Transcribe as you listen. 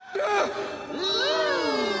I'm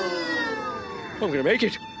gonna make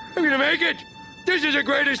it. I'm gonna make it. This is the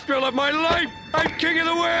greatest thrill of my life. I'm king of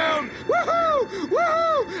the world. Woohoo!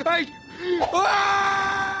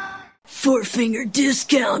 Woohoo! Four-finger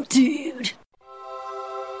discount, dude.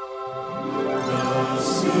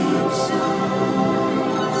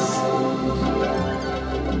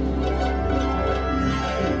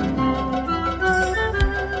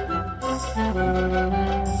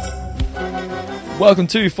 Welcome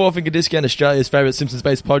to Four Finger Discount, Australia's favourite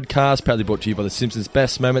Simpsons-based podcast, proudly brought to you by the Simpsons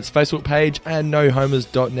Best Moments Facebook page and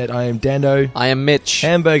NoHomers.net. I am Dando. I am Mitch.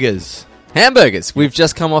 Hamburgers. Hamburgers. We've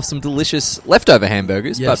just come off some delicious leftover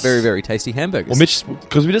hamburgers, Yes. but very, very tasty hamburgers. Well, Mitch,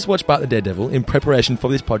 because we just watched Bart the Daredevil in preparation for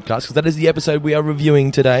this podcast, because that is the episode we are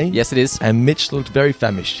reviewing today. Yes, it is. And Mitch looked very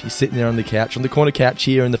famished. He's sitting there on the couch, on the corner couch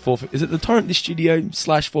here in the is it the Torrent Studio /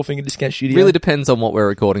 Four Finger Discount Studio? Really depends on what we're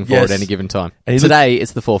recording for Yes. at any given time. And Today,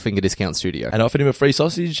 it's the Four Finger Discount Studio. And I offered him a free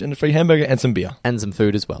sausage and a free hamburger and some beer. And some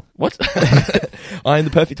food as well. What? I am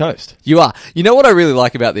the perfect host. You are. You know what I really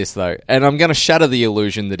like about this, though? And I'm going to shatter the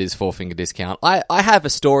illusion that is Four Finger Discount. I have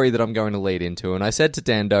a story that I'm going to lead into, and I said to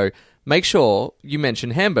Dando, make sure you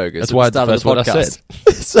mention hamburgers That's at why the start it's of the the first podcast. word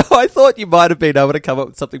I So I thought you might have been able to come up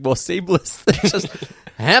with something more seamless than just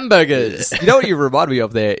hamburgers. You know what you remind me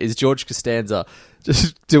of there is George Costanza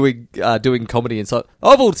just doing comedy inside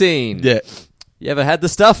Ovaltine. Yeah. You ever had the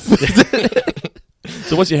stuff?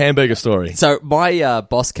 So what's your hamburger story? So my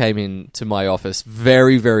boss came into my office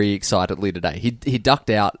very, very excitedly today. He ducked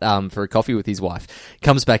out for a coffee with his wife.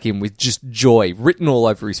 Comes back in with just joy written all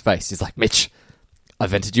over his face. He's like, Mitch,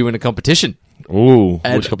 I've entered you in a competition. Ooh,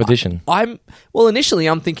 And which competition? Initially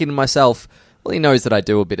I'm thinking to myself, well, he knows that I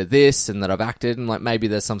do a bit of this and that I've acted, and like maybe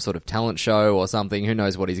there's some sort of talent show or something. Who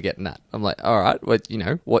knows what he's getting at? I'm like, all right,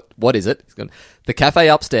 what is it? He's gone, the cafe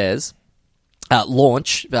upstairs.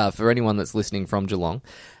 Launch, for anyone that's listening from Geelong,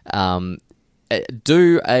 I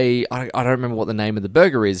don't remember what the name of the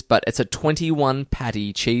burger is, but it's a 21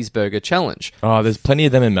 patty cheeseburger challenge. Oh, there's plenty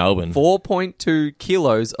of them in Melbourne. 4.2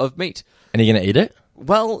 kilos of meat. And you're going to eat it?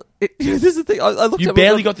 Well, this is the thing. I looked You at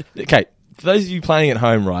barely got the... Okay, for those of you playing at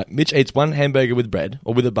home, right, Mitch eats one hamburger with bread,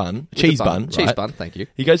 or with a bun, cheese bun, Cheese right? bun, thank you.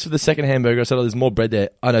 He goes for the second hamburger. I said, oh, there's more bread there.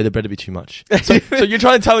 I know the bread would be too much. So you're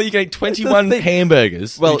trying to tell me you can eat 21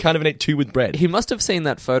 hamburgers, well, you can't even eat two with bread. He must have seen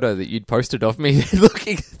that photo that you'd posted of me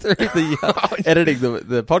looking through the editing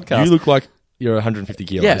the podcast. You look like you're 150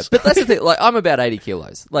 kilos. Yeah, but that's the thing. Like, I'm about 80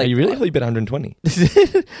 kilos. Like, Are you really? I thought you bet 120.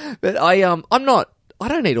 But I'm not. I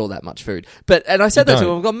don't eat all that much food. And I said that to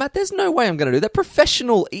him. I'm going, Matt, there's no way I'm going to do that.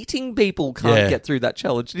 Professional eating people can't get through that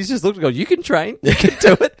challenge. And he's just looked and gone, you can train. You can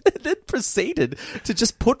do it. And then proceeded to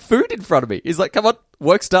just put food in front of me. He's like, come on,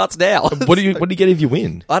 work starts now. What do you get if you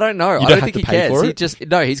win? I don't know. You I don't think he cares. For He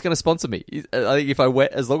it? he's going to sponsor me. I think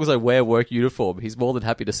as long as I wear work uniform, he's more than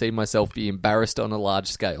happy to see myself be embarrassed on a large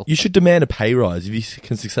scale. You should demand a pay rise if you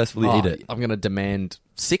can successfully eat it. I'm going to demand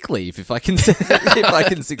sick leave if I can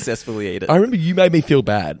successfully eat it. I remember you made me feel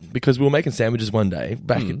bad because we were making sandwiches one day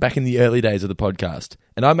back in the early days of the podcast,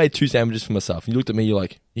 and I made 2 sandwiches for myself. And you looked at me, you're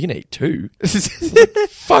like, "You can eat 2?"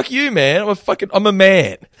 Fuck you, man! I'm a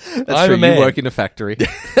man. That's I'm true. a man. You work in a factory.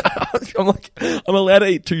 I'm allowed to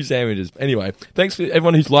eat 2 sandwiches. Anyway, thanks for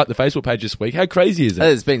everyone who's liked the Facebook page this week. How crazy is it?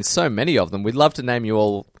 There's been so many of them. We'd love to name you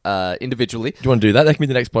all individually. Do you want to do that? That can be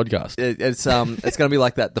the next podcast. It's going to be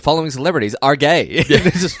like that. The following celebrities are gay.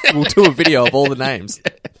 We'll do a video of all the names.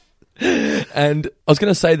 And I was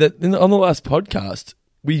going to say that on the last podcast,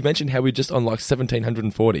 we mentioned how we're just on like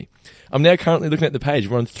 1,740. I'm now currently looking at the page.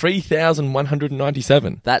 We're on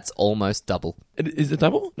 3,197. That's almost double. Is it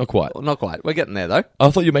double? Not quite. Well, not quite. We're getting there, though.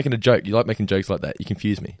 I thought you were making a joke. You like making jokes like that. You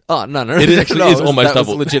confuse me. Oh, no. It actually is almost that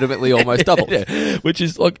double. Was legitimately almost double. Yeah, which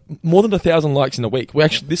is like more than 1,000 likes in a week.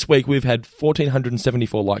 This week we've had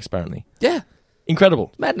 1,474 likes apparently. Yeah.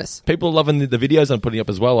 Incredible. Madness. People are loving the videos I'm putting up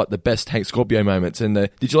as well, like the best Hank Scorpio moments. And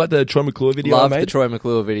did you like the Troy McClure video Love I made? the Troy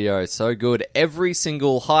McClure video. So good. Every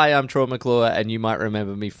single, hi, I'm Troy McClure, and you might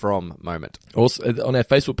remember me from moment. Also on our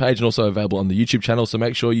Facebook page and also available on the YouTube channel, so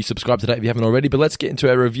make sure you subscribe to that if you haven't already. But let's get into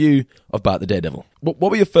our review of Bart the Daredevil. What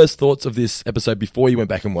were your first thoughts of this episode before you went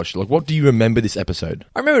back and watched it? Like, what do you remember this episode?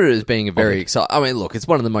 I remember it as being a very exciting... I mean, look, it's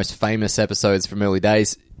one of the most famous episodes from early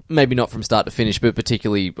days. Maybe not from start to finish, but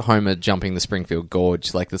particularly Homer jumping the Springfield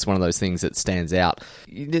Gorge. Like, that's one of those things that stands out.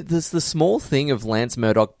 There's the small thing of Lance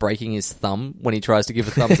Murdoch breaking his thumb when he tries to give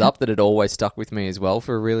a thumbs up that had always stuck with me as well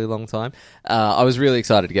for a really long time. I was really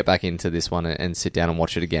excited to get back into this one and sit down and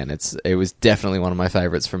watch it again. It was definitely one of my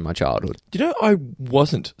favourites from my childhood. You know, I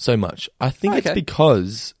wasn't so much. I think it's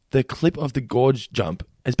because the clip of the gorge jump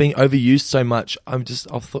It's being overused so much. It's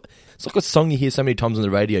like a song you hear so many times on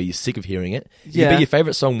the radio, you're sick of hearing it. It can be your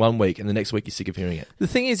favourite song one week, and the next week you're sick of hearing it. The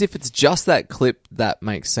thing is, if it's just that clip, that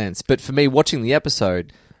makes sense. But for me, watching the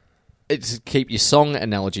episode, it's to keep your song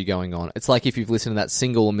analogy going on. It's like if you've listened to that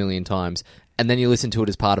single a million times, and then you listen to it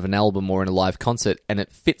as part of an album or in a live concert, and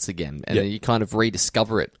it fits again, and then you kind of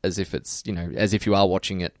rediscover it as if it's, as if you are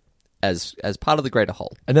watching it as part of the greater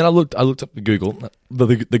whole. And then I looked up the Google.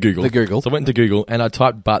 Google. So I went into Google and I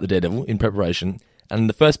typed Bart the Daredevil in preparation, and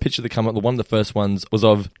the first picture that came up, one of the first ones, was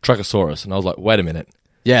of Truckosaurus, and I was like, wait a minute.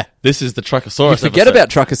 Yeah. This is the Truckosaurus You forget episode. about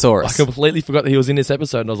Truckosaurus. I completely forgot that he was in this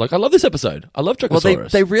episode, and I was like, I love this episode. I love Truckosaurus. Well,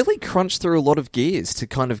 they really crunch through a lot of gears to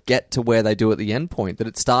kind of get to where they do at the end point, that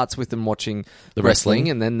it starts with them watching the wrestling,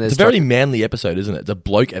 and then there's... It's a very manly episode, isn't it? It's a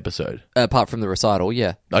bloke episode. Apart from the recital,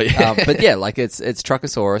 yeah. Oh, yeah. But yeah, like it's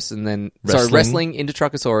Truckosaurus, and then... wrestling into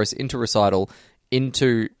Truckosaurus, into recital,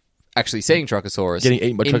 into actually seeing Truckosaurus. Getting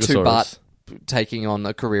eaten by into Truckosaurus. Bart taking on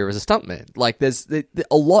a career as a stuntman. Like, there's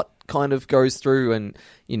a lot kind of goes through and,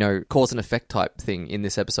 cause and effect type thing in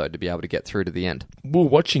this episode to be able to get through to the end. We were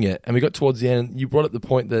watching it, and we got towards the end, you brought up the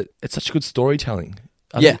point that it's such good storytelling.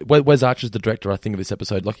 I Yeah. think Wes Archer's the director, I think, of this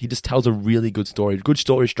episode. Like, he just tells a really good story. Good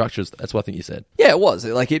story structures. That's what I think you said. Yeah, it was.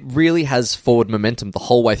 Like, it really has forward momentum the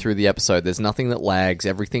whole way through the episode. There's nothing that lags.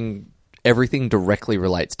 Everything directly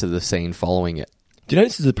relates to the scene following it. Do you know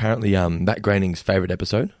this is apparently Matt Groening's favourite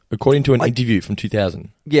episode? According to an interview from 2000.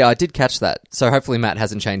 Yeah, I did catch that. So hopefully Matt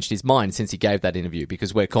hasn't changed his mind since he gave that interview,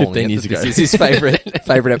 because we're calling 15 it years that ago. this is his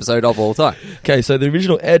favourite episode of all time. Okay, so the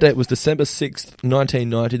original air date was December 6th,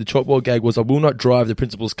 1990. The chalkboard gag was, I will not drive the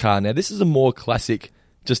principal's car. Now, this is a more classic,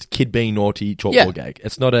 just kid being naughty chalkboard gag.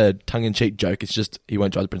 It's not a tongue-in-cheek joke. It's just, he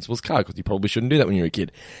won't drive the principal's car because you probably shouldn't do that when you're a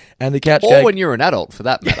kid. And the couch Or gag... when you're an adult, for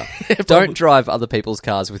that matter. Don't drive other people's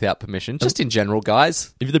cars without permission, just in general,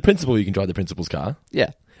 guys. If you're the principal, you can drive the principal's car.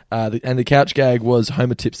 Yeah. And the couch gag was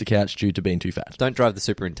Homer tips the couch due to being too fat. Don't drive the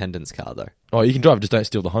superintendent's car, though. Oh, you can drive, just don't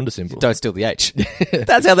steal the Honda symbol. Don't steal the H.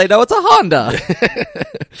 That's how they know it's a Honda.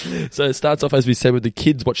 So it starts off, as we said, with the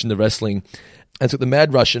kids watching the wrestling. And so the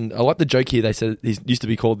Mad Russian, I like the joke here. They said he used to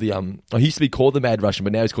be called the Mad Russian,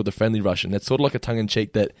 but now he's called the Friendly Russian. That's sort of like a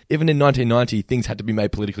tongue-in-cheek that even in 1990, things had to be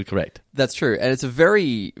made politically correct. That's true. And it's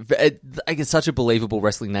I guess, such a believable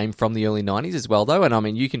wrestling name from the early 90s as well, though. And I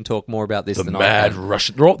mean, you can talk more about this The than Mad I can.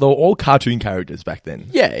 Russian. They were all cartoon characters back then.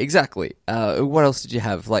 Yeah, exactly. What else did you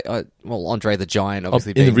have? Like, Andre the Giant,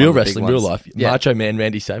 obviously. In the being real one of the wrestling, big real ones. life, Yeah. Macho Man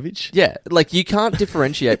Randy Savage. Yeah, like you can't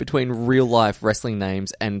differentiate between real life wrestling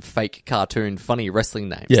names and fake cartoon funny wrestling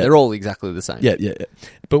names. Yeah. They're all exactly the same. Yeah.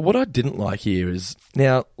 But what I didn't like here is,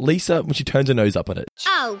 now, Lisa, when she turns her nose up at it,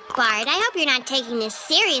 Oh, Bart, I hope you're not taking this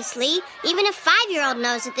seriously. Even a 5-year-old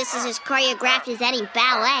knows that this is as choreographed as any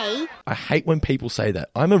ballet. I hate when people say that.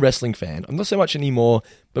 I'm a wrestling fan. I'm not so much anymore,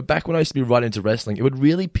 but back when I used to be right into wrestling, it would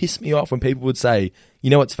really piss me off when people would say, you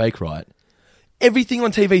know it's fake, right? Everything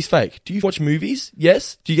on TV is fake. Do you watch movies?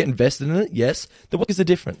 Yes. Do you get invested in it? Yes. Then what is the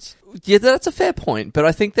difference? Yeah, that's a fair point, but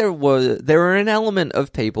I think there were an element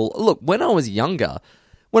of people... Look, when I was younger,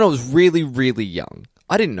 when I was really, really young,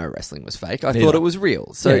 I didn't know wrestling was fake. I thought it was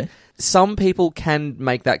real. So some people can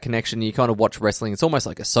make that connection. You kind of watch wrestling. It's almost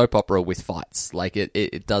like a soap opera with fights. Like,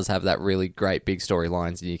 it does have that really great big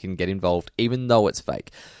storylines, and you can get involved even though it's fake.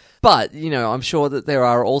 But, I'm sure that there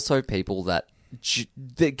are also people that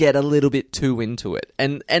get a little bit too into it.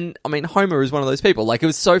 And I mean, Homer is one of those people. Like, it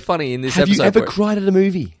was so funny in this Have episode. you ever cried at a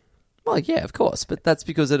movie? Well, yeah, of course. But that's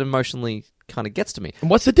because it emotionally kind of gets to me. And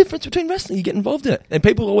what's the difference between wrestling? You get involved in it. And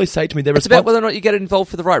people always say to me, It's about whether or not you get involved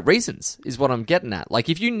for the right reasons, is what I'm getting at. Like,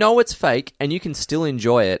 if you know it's fake and you can still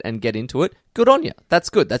enjoy it and get into it, good on you. That's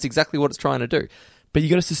good. That's exactly what it's trying to do. But you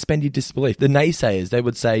got to suspend your disbelief. The naysayers, they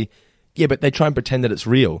would say, yeah, but they try and pretend that it's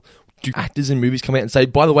real. Do actors in movies come out and say,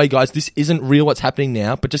 by the way, guys, this isn't real what's happening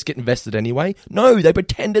now, but just get invested anyway? No, they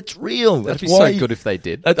pretend it's real. That'd be so good if they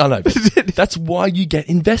did. I know. That's why you get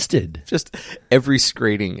invested. Just every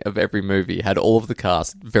screening of every movie had all of the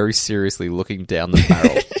cast very seriously looking down the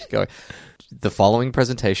barrel. Go, the following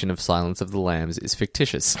presentation of Silence of the Lambs is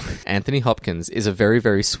fictitious. Anthony Hopkins is a very,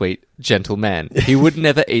 very sweet, gentle man. He would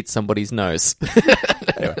never eat somebody's nose.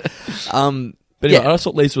 Anyway. But anyway, I just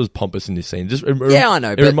thought Lisa was pompous in this scene. I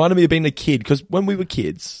know. It reminded me of being a kid, because when we were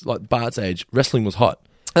kids, like Bart's age, wrestling was hot.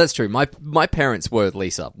 That's true. My parents were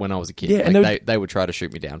Lisa when I was a kid. Yeah, like and they would try to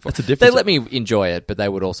shoot me down for it. That's a difference. They let me enjoy it, but they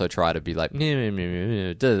would also try to be like,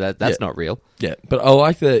 that's not real. Yeah, but I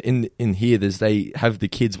like that in here, they have the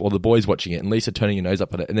kids or the boys watching it, and Lisa turning her nose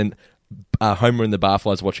up at it, and then Homer and the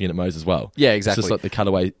barflies watching it at Moe's as well. Yeah, It's exactly. just like the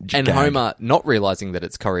cutaway And gag. Homer not realizing that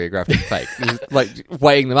it's choreographed and fake. He's, like,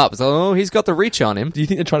 weighing them up. It's like, oh, he's got the reach on him. Do you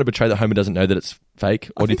think they're trying to portray that Homer doesn't know that it's fake?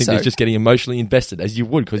 Or do you think think he's so. just getting emotionally invested, as you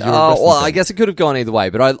would, because you're a Oh, wrestling well, fan? I guess it could have gone either way,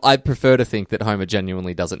 but I prefer to think that Homer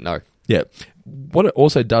genuinely doesn't know. Yeah. What it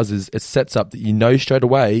also does is it sets up that you know straight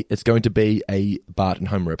away it's going to be a Bart and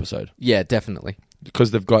Homer episode. Yeah, definitely. Because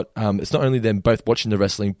they've got, it's not only them both watching the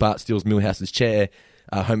wrestling, Bart steals Milhouse's chair,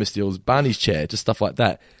 Homer steals Barney's chair, just stuff like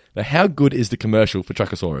that. But how good is the commercial for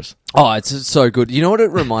Truckosaurus? Oh, it's so good. You know what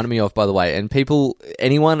it reminded me of, by the way? And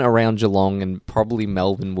anyone around Geelong and probably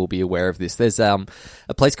Melbourne will be aware of this. There's a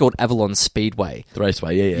place called Avalon Speedway. The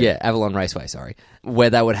Raceway, yeah. Yeah, Avalon Raceway, sorry. Where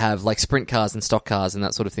they would have like sprint cars and stock cars and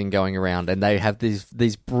that sort of thing going around. And they have these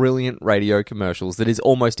brilliant radio commercials that is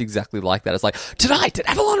almost exactly like that. It's like, tonight at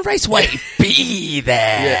Avalon Raceway, be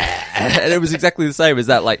there. Yeah. And it was exactly the same as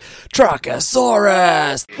that, like,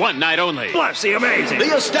 Truckosaurus. One night only. Plus the amazing,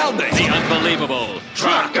 the astounding, The unbelievable.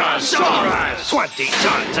 Truckosaurus! 20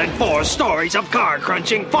 tons and 4 stories of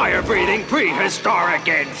car-crunching, fire-breathing, prehistoric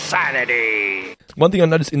insanity! One thing I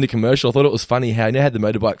noticed in the commercial, I thought it was funny how you had the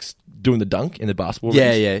motorbikes doing the dunk in the basketball Yeah,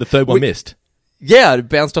 rings. yeah. The third one missed. Yeah, it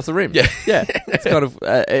bounced off the rim. Yeah. Yeah. It's kind of,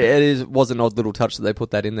 was an odd little touch that they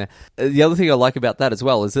put that in there. The other thing I like about that as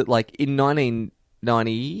well is that, like, in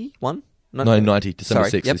 1991? 1990, December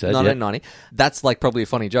 6th, Yep, he said. 1990. That's, like, probably a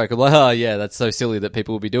funny joke. I'm like, oh, yeah, that's so silly that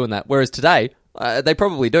people will be doing that. Whereas today, they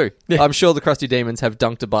probably do. Yeah. I'm sure the Krusty Demons have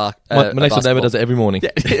dunked My next door neighbour does it every morning.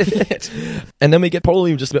 Yeah. And then we get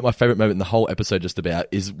probably just about my favourite moment in the whole episode just about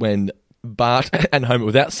is when Bart and Homer,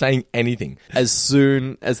 without saying anything, As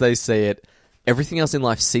soon as they see it, everything else in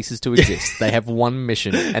life ceases to exist. They have one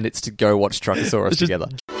mission, and it's to go watch Truckosaurus together.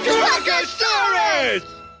 Truckosaurus!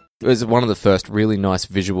 It was one of the first really nice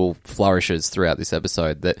visual flourishes throughout this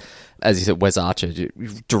episode that, as you said, Wes Archer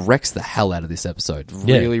directs the hell out of this episode.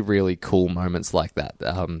 Yeah. Really, really cool moments like that.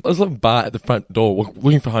 I was like Bart at the front door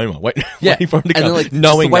looking for Homer, waiting for him to and come, then, like,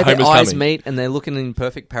 knowing just the way that Homer's their eyes coming. meet and they're looking in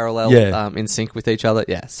perfect parallel, Yeah. in sync with each other.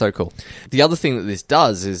 Yeah, so cool. The other thing that this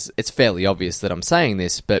does is, it's fairly obvious that I'm saying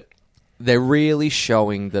this, but they're really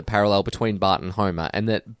showing the parallel between Bart and Homer, and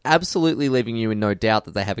that absolutely leaving you in no doubt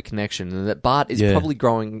that they have a connection, and that Bart is Yeah. probably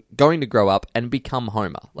going to grow up and become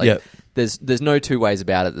Homer. Like, Yep. there's no two ways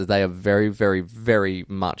about it, that they are very, very, very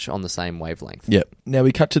much on the same wavelength. Yep. Now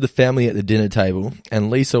we cut to the family at the dinner table,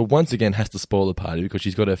 and Lisa once again has to spoil the party because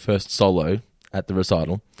she's got her first solo at the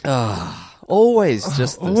recital. Always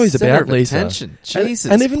just the always center about of Lisa. attention. And-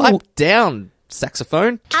 Jesus, and even pipe the- down,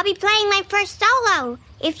 saxophone. I'll be playing my first solo.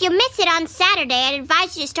 If you miss it on Saturday, I'd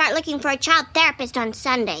advise you to start looking for a child therapist on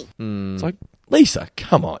Sunday. It's like, Lisa,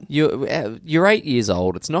 come on. You're 8 years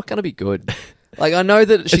old. It's not going to be good. Like, I know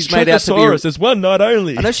that she's It's made out to be. Truckosaurus. It's one night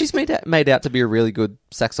only. I know she's made out to be a really good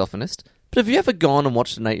saxophonist. But have you ever gone and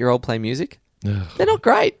watched an 8-year-old play music? They're not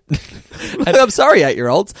great. I'm sorry,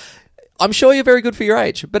 8-year-olds. I'm sure you're very good for your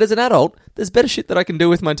age, but as an adult, there's better shit that I can do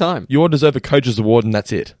with my time. You all deserve a coach's award, and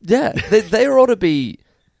that's it. Yeah, there ought to be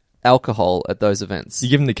alcohol at those events. You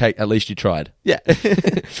give them the cake, at least you tried. Yeah.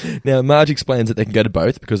 Now, Marge explains that they can go to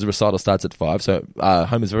both because the recital starts at 5, so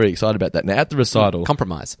Homer's very excited about that. Now, at the recital...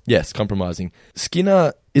 Compromise. Yes, compromising.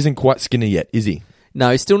 Skinner isn't quite Skinner yet, is he? No,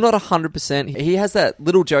 he's still not 100%. He has that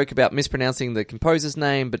little joke about mispronouncing the composer's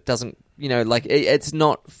name, but doesn't, it's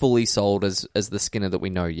not fully sold as the Skinner that we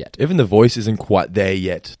know yet. Even the voice isn't quite there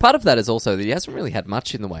yet. Part of that is also that he hasn't really had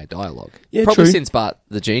much in the way of dialogue. Yeah, Probably true. since Bart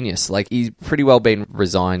the Genius. Like, he's pretty well been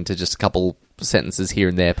resigned to just a couple sentences here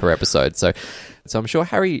and there per episode. So I'm sure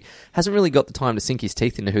Harry hasn't really got the time to sink his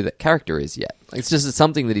teeth into who that character is yet. It's just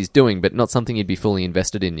something that he's doing, but not something he'd be fully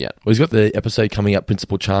invested in yet. Well, he's got the episode coming up,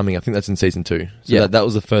 Principal Charming. I think that's in season 2. So Yeah. that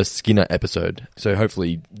was the first Skinner episode. So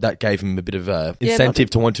hopefully that gave him a bit of incentive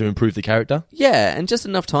to want to improve the character. Yeah, and just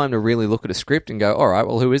enough time to really look at a script and go, all right,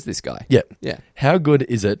 well, who is this guy? Yeah. Yeah. How good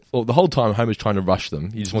is it? Well, the whole time Homer's trying to rush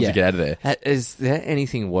them. He just wants to get out of there. Is there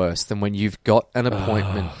anything worse than when you've got an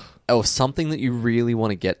appointment or something that you really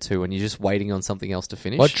want to get to and you're just waiting on something else to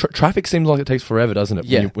finish? Well, traffic seems like it takes forever, doesn't it?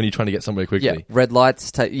 Yeah. When you're trying to get somewhere quickly. Yeah, red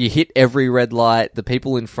lights. You hit every red light. The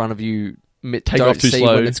people in front of you Take don't off too see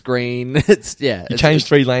slow. when it's green. It's You change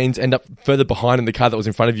 3 lanes, end up further behind in the car that was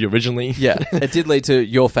in front of you originally. Yeah, it did lead to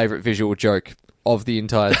your favourite visual joke of the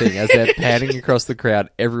entire thing as they're panning across the crowd,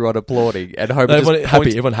 everyone applauding, and Homer Everyone just happy,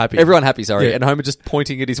 points- everyone happy. Everyone happy, sorry, Yeah. and Homer just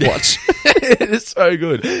pointing at his watch. It's so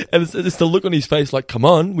good. And it's the look on his face like, come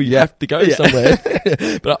on, we have to go somewhere.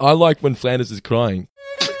 But I like when Flanders is crying.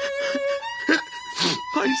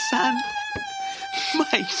 My son.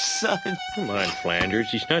 My son. Come on, Flanders.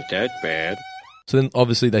 He's not that bad. So then,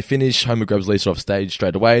 obviously, they finish. Homer grabs Lisa off stage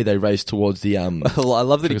straight away. They race towards the... Well, I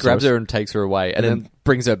love that he grabs her and takes her away, and then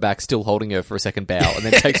brings her back, still holding her for a second bow, and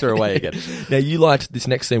then takes her away again. Now, you liked this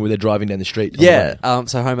next scene where they're driving down the street. Yeah,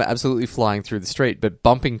 so Homer absolutely flying through the street, but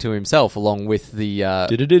bumping to himself along with the... Yeah.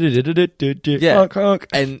 Honk.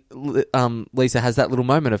 And Lisa has that little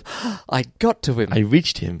moment of, I got to him. I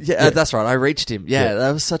reached him. Yeah, that's right, I reached him. Yeah,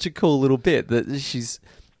 that was such a cool little bit that she's...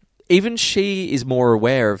 Even she is more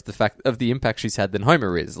aware of the fact of the impact she's had than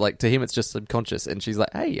Homer is. Like, to him, it's just subconscious, and she's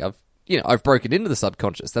like, "Hey, I've broken into the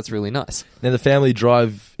subconscious. That's really nice." Now the family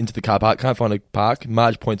drive into the car park, can't find a park.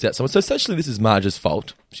 Marge points out someone. So essentially, this is Marge's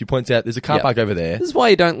fault. She points out there's a car park over there. This is why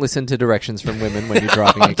you don't listen to directions from women when you're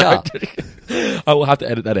driving a car. I will have to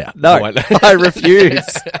edit that out. No, I refuse.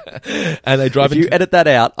 And they drive. If you edit that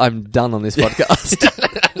out, I'm done on this podcast.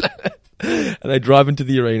 And they drive into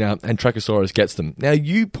the arena, and Truckosaurus gets them. Now,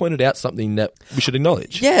 you pointed out something that we should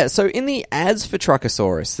acknowledge. Yeah, so in the ads for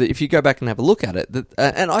Truckosaurus, if you go back and have a look at it,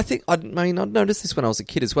 and I think, I noticed this when I was a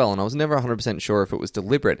kid as well, and I was never 100% sure if it was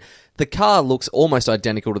deliberate. The car looks almost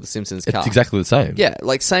identical to the Simpsons car. It's exactly the same. Yeah,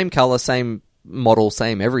 like same colour, same model,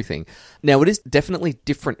 same everything. Now, it is definitely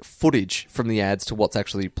different footage from the ads to what's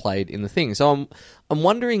actually played in the thing. So I'm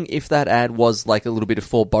wondering if that ad was like a little bit of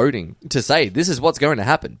foreboding to say, this is what's going to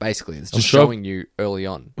happen, basically. It's just showing you early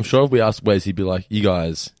on. I'm sure if we asked Wes, he'd be like, you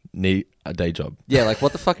guys need a day job. Yeah, like,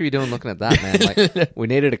 what the fuck are you doing looking at that, man? Like, we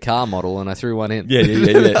needed a car model, and I threw one in.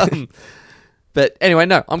 Yeah. But anyway,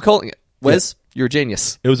 no, I'm calling it. Wes, you're a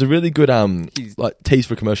genius. It was a really good tease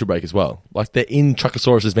for commercial break as well. Like, they're in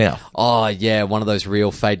Truckosaurus' mouth. Oh, yeah, one of those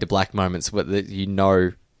real fade to black moments that you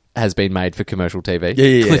know has been made for commercial TV.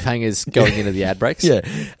 Yeah. Cliffhangers going into the ad breaks. Yeah,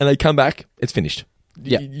 and they come back, it's finished.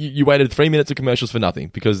 Yeah. You waited 3 minutes of commercials for nothing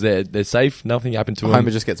because they're safe, nothing happened to them.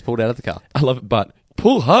 Homer just gets pulled out of the car. I love it, but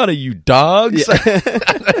pull harder, you dogs. Yeah.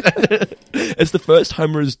 It's the first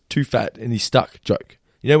Homer is too fat and he's stuck joke.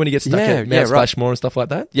 You know when he gets stuck at Mount Splashmore and stuff like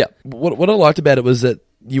that? Yeah. What I liked about it was that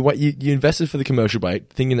you invested for the commercial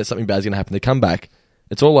break, thinking that something bad's going to happen. They come back,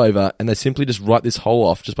 it's all over, and they simply just write this whole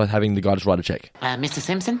off just by having the guy just write a check. Mr.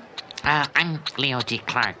 Simpson? I'm Leo G.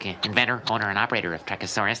 Clark, inventor, owner, and operator of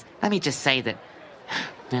Truckosaurus. Let me just say that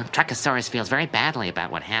Truckosaurus feels very badly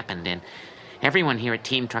about what happened, and everyone here at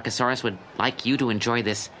Team Truckosaurus would like you to enjoy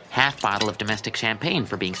this half bottle of domestic champagne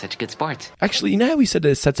for being such good sports. Actually, you know how we said that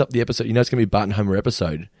it sets up the episode? You know it's going to be a Bart and Homer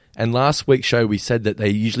episode. And last week's show, we said that they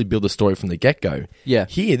usually build a story from the get-go. Yeah.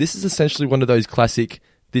 Here, this is essentially one of those classic,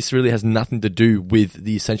 this really has nothing to do with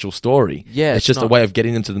the essential story. Yeah. It's just a way of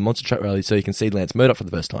getting them to the Monster Truck Rally so you can see Lance Murdoch for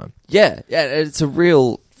the first time. Yeah, it's a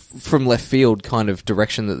real from left field kind of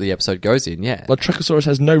direction that the episode goes in, yeah. Like, Truckosaurus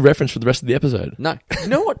has no reference for the rest of the episode. No. You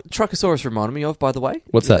know what Truckosaurus reminded me of, by the way?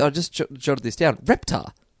 What's that? I just jotted this down.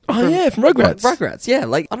 Reptar. From Rugrats. Rugrats, yeah.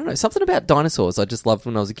 Like, I don't know, something about dinosaurs I just loved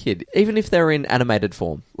when I was a kid. Even if they were in animated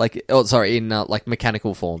form. In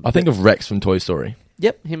mechanical form. I think of Rex from Toy Story.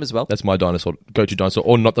 Yep, him as well. That's my go-to dinosaur,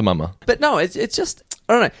 or not the mama. But no, it's just,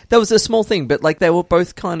 I don't know. That was a small thing, but like they were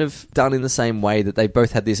both kind of done in the same way that they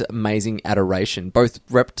both had this amazing adoration. Both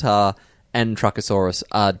Reptar and Truckosaurus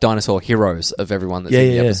are dinosaur heroes of everyone that's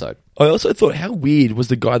in the episode. I also thought, how weird was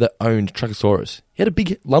the guy that owned Truckosaurus? He had a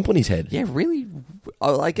big lump on his head. Yeah, really.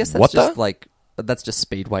 I guess that's that's just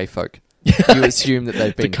Speedway folk. You assume that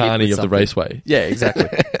they've been the carny of the raceway. Yeah, exactly.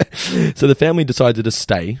 So the family decided to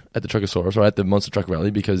stay at the Truckosaurus, or at the Monster Truck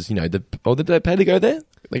Rally, because, did they pay to go there?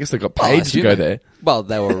 I guess they got paid to go there. Well,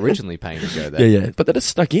 they were originally paying to go there. Yeah. But they just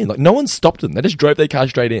snuck in. Like, no one stopped them. They just drove their car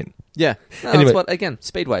straight in. Yeah. No, anyway, that's what, again,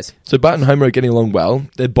 Speedways. So Bart and Homer are getting along well.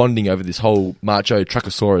 They're bonding over this whole macho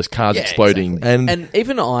Truckosaurus, cars exploding. Exactly. And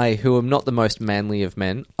even I, who am not the most manly of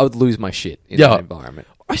men, I would lose my shit in that environment.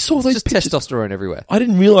 I saw those pictures. Testosterone everywhere. I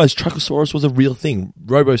didn't realise Truckosaurus was a real thing.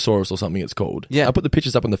 Robosaurus or something it's called. Yeah. I put the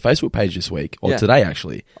pictures up on the Facebook page this week, or today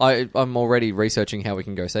actually. I'm already researching how we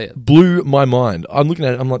can go see it. Blew my mind. I'm looking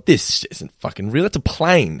at it, I'm like, this isn't fucking real. That's a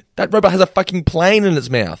plane. That robot has a fucking plane in its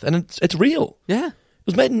mouth, and it's real. Yeah. It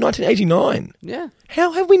was made in 1989. Yeah.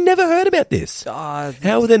 How have we never heard about this? How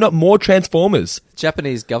are there not more Transformers?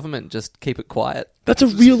 Japanese government just keep it quiet. That's a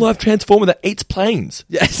real-life Transformer that eats planes.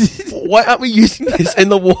 Yeah. Why aren't we using this in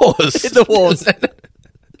the wars? In the wars.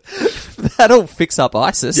 That'll fix up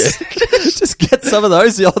ISIS. Yeah. Just get some of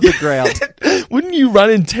those on the ground. Wouldn't you run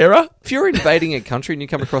in terror? If you're invading a country and you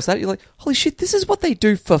come across that, you're like, holy shit, this is what they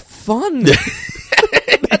do for fun.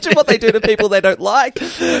 Imagine what they do to people they don't like.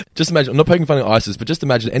 Just imagine, I'm not poking fun at ISIS, but just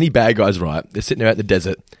imagine any bad guys, right? They're sitting there out in the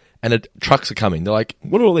desert, and trucks are coming. They're like,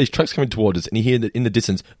 what are all these trucks coming towards us? And you hear in the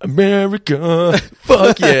distance, America,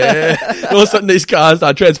 fuck yeah. And all of a sudden these cars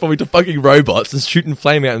start transforming to fucking robots and shooting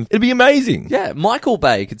flame out. And it'd be amazing. Yeah, Michael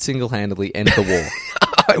Bay could single-handedly end the war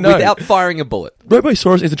I know. without firing a bullet.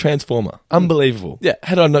 Robosaurus is a transformer. Unbelievable. Yeah.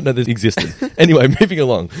 How did I not know this existed? Anyway, moving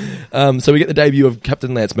along. So we get the debut of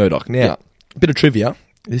Captain Lance Murdoch. Now, a bit of trivia.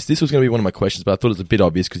 This was going to be one of my questions, but I thought it was a bit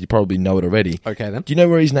obvious because you probably know it already. Okay, then. Do you know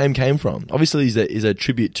where his name came from? Obviously, he's a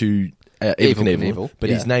tribute to Evil Knievel,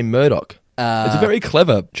 but his name Murdoch. It's a very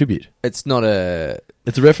clever tribute. It's not a...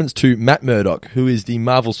 It's a reference to Matt Murdock, who is the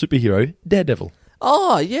Marvel superhero Daredevil.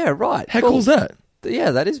 Oh, yeah, right. How cool is that?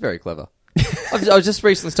 Yeah, that is very clever. I just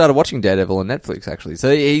recently started watching Daredevil on Netflix, actually.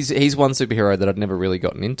 So he's one superhero that I'd never really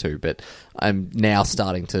gotten into, but I'm now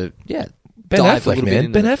starting to, Ben dive a Affleck, little bit man.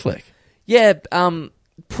 into Ben it. Affleck. Yeah,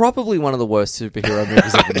 probably one of the worst superhero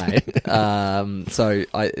movies ever made. So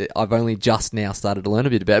I've only just now started to learn a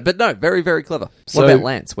bit about it. But no, very, very clever. So- What about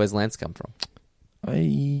Lance? Where's Lance come from?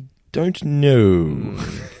 I don't know.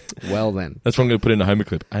 Well then. That's what I'm going to put in a Homer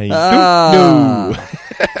clip. I Ah. don't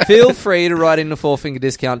know. Feel free to write in a 4-finger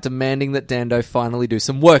discount demanding that Dando finally do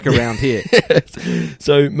some work around here.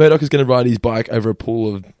 So Murdoch is going to ride his bike over a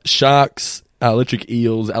pool of sharks, electric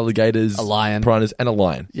eels, alligators, A lion. piranhas, and a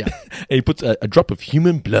lion. Yeah. And he puts a drop of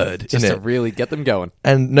human blood Just in to it. really get them going.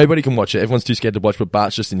 And nobody can watch it. Everyone's too scared to watch, but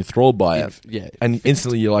Bart's just enthralled by it. Yeah. And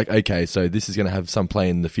instantly you're like, okay, so this is going to have some play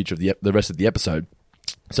in the future of the rest of the episode.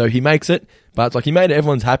 So he makes it. Bart's like, he made it.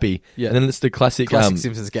 Everyone's happy. Yeah. And then it's the classic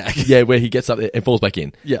Simpsons gag. yeah, where he gets up there and falls back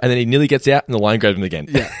in. Yeah. And then he nearly gets out and the lion grabs him again.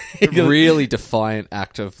 Yeah. Really defiant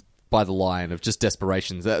act by the lion of just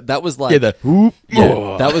desperation. That was like... Yeah, the whoop.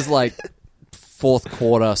 Yeah, that was like fourth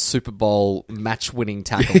quarter Super Bowl match-winning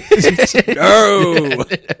tackle. No!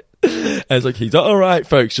 And it's like, he's all right,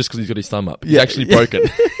 folks, just because he's got his thumb up. He's actually broken.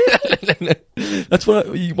 That's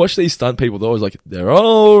what you watch these stunt people. They're always like, they're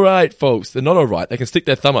all right, folks. They're not all right. They can stick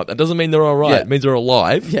their thumb up. That doesn't mean they're all right. Yeah. It means they're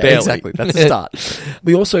alive. Yeah, barely. exactly. That's a start.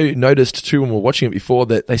 We also noticed, too, when we were watching it before,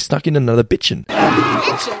 that they snuck in another bitchin'.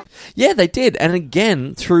 Yeah, they did. And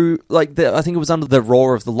again, through, like, I think it was under the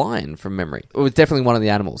roar of the lion from memory. It was definitely one of the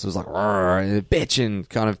animals. It was like, bitch, and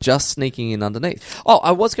kind of just sneaking in underneath. Oh,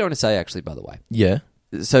 I was going to say, actually, by the way. Yeah.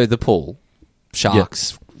 So the pool,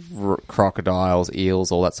 sharks, crocodiles,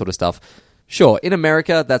 eels, all that sort of stuff. Sure, in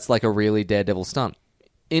America, that's like a really Daredevil stunt.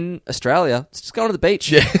 In Australia, it's just going to the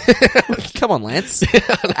beach. Yeah. Come on, Lance.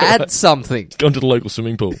 Add something. Gone to the local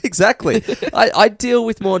swimming pool. Exactly. I deal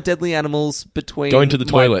with more deadly animals between Going to the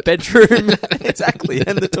my toilet. bedroom, exactly,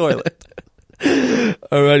 and the toilet.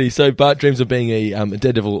 Alrighty, so Bart dreams of being a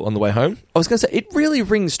daredevil on the way home. I was going to say, it really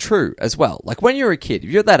rings true as well. Like, when you're a kid, if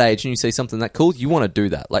you're at that age and you see something that cool, you want to do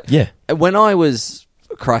that. Like, Yeah. when I was,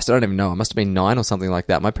 Christ, I don't even know, I must have been 9 or something like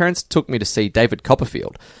that. My parents took me to see David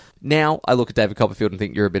Copperfield. Now, I look at David Copperfield and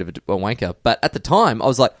think you're a bit of a wanker. But at the time, I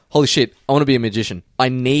was like, holy shit, I want to be a magician. I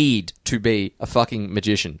need to be a fucking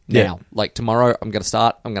magician now. Yeah. Like, tomorrow, I'm going to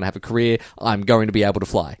start. I'm going to have a career. I'm going to be able to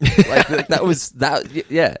fly. Like, that was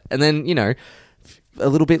that. Yeah. And then, you know, a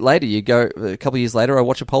little bit later, you go, a couple of years later, I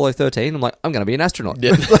watch Apollo 13. I'm like, I'm going to be an astronaut.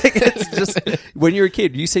 Yeah. Like, it's just, when you're a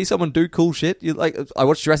kid, you see someone do cool shit. You're like, I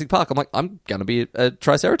watch Jurassic Park. I'm like, I'm going to be a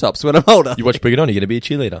Triceratops when I'm older. You watch Bring It On, you're going to be a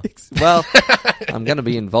cheerleader. Well, I'm going to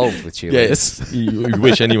be involved with cheerleaders. Yes, you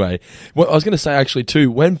wish anyway. Well, I was going to say actually too,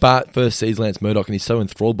 when Bart first sees Lance Murdoch and he's so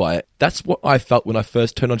enthralled by it, that's what I felt when I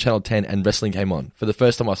first turned on Channel 10 and wrestling came on. For the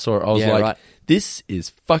first time I saw it, I was Yeah, like, right. this is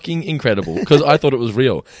fucking incredible, because I thought it was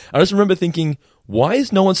real. I just remember thinking, why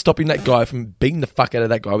is no one stopping that guy from beating the fuck out of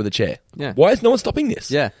that guy with a chair? Yeah. Why is no one stopping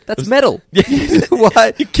this? Yeah, that's metal. Yeah.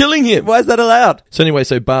 Why? You're killing him. Why is that allowed? So anyway,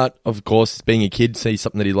 so Bart, of course, being a kid, sees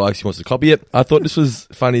something that he likes, he wants to copy it. I thought this was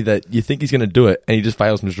funny that you think he's going to do it and he just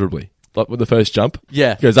fails miserably. Like with the first jump.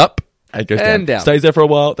 Yeah. He goes up and goes And down. down. Stays there for a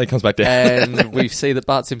while, then comes back down. And we see that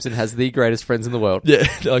Bart Simpson has the greatest friends in the world. Yeah.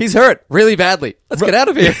 Like, He's hurt really badly. Let's get out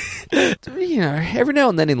of here. You know, every now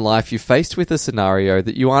and then in life, you're faced with a scenario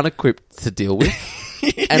that you aren't equipped to deal with.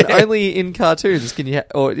 And only in cartoons can you,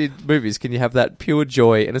 or in movies, can you have that pure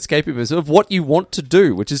joy and escapism of what you want to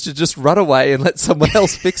do, which is to just run away and let someone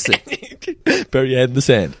else fix it. bury your head in the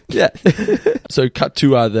sand. Yeah. So cut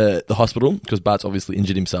to the hospital, because Bart's obviously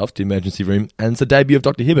injured himself, to the emergency room, and it's the debut of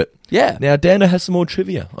Dr. Hibbert. Yeah. Now, Dana has some more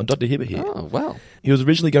trivia on Dr. Hibbert here. Oh, wow. He was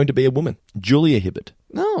originally going to be a woman, Julia Hibbert.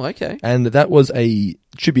 Oh, okay. And that was a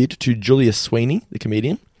tribute to Julius Sweeney, the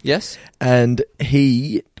comedian. Yes. And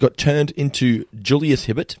he got turned into Julius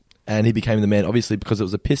Hibbert, and he became the man, obviously, because it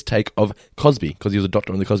was a piss take of Cosby, because he was a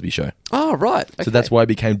doctor on the Cosby Show. Oh, right. Okay. So that's why he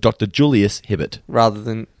became Dr. Julius Hibbert. Rather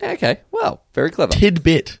than... Okay. Well, very clever.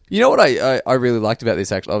 Tidbit. You know what I really liked about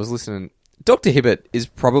this, actually? I was listening Dr. Hibbert is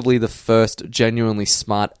probably the first genuinely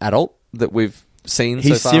smart adult that we've seen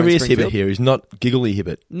He's so far in serious Springfield. Hibbert here. He's not giggly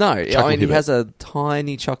Hibbert. No, Chuckle I mean, he Hibbert. has a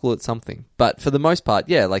tiny chuckle at something. But for the most part,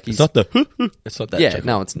 yeah, like he's... It's not the... It's not that. yeah,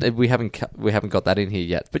 chuckle. no, we haven't got that in here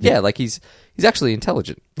yet. But yeah, like he's actually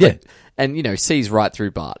intelligent. Yeah. Like, and, you know, sees right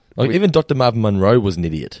through Bart. Like, even Dr. Marvin Monroe was an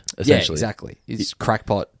idiot, Yeah, essentially. exactly. He's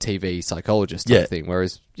crackpot TV psychologist type Yeah. thing,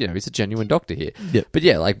 whereas, you know, he's a genuine doctor here. Yeah. But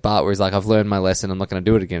yeah, like Bart, where he's like, I've learned my lesson, I'm not going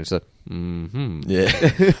to do it again. It's like, Yeah.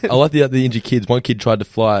 I like the injured kids. One kid tried to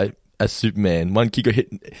fly as Superman. One kid got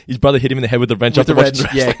hit. His brother hit him in the head with a wrench. With after the watching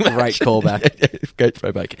wrench, yeah, wrestling great match. callback. Yeah, great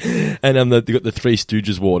throwback. And they got the Three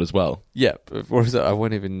Stooges ward as well. yeah. What is it? I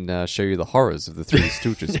won't even show you the horrors of the Three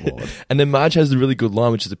Stooges ward. And then Marge has a really good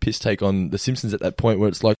line, which is a piss take on The Simpsons at that point, where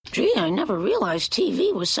it's like, Gee, I never realized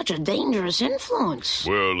TV was such a dangerous influence.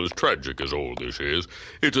 Well, as tragic as all this is,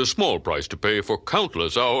 it's a small price to pay for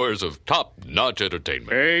countless hours of top-notch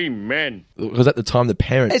entertainment. Amen. because at the time the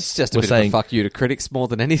parents It's just a were bit saying, of a fuck you to critics more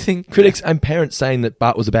than anything. critics and parents saying that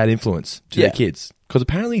Bart was a bad influence to Yeah. their kids. Because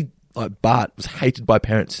apparently, like, Bart was hated by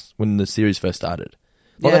parents when the series first started.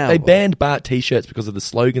 Like, Yeah, they well- banned Bart t-shirts because of the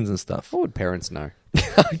slogans and stuff. What would parents know?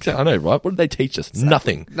 I know, right? What did they teach us?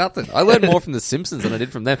 Nothing. Nothing. I learned more from The Simpsons than I did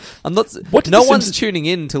from them. I'm not. What did no The one's Simpsons- tuning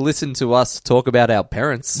in to listen to us talk about our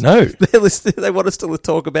parents. No. They want us to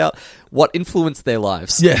talk about what influenced their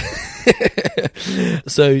lives. Yeah.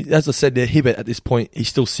 So, as I said, Hibbert, at this point, he's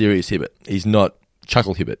still serious Hibbert. He's not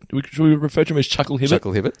Chuckle Hibbert. Should we refer to him as Chuckle Hibbert?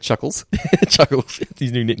 Chuckle Hibbert. Chuckles. Chuckles. It's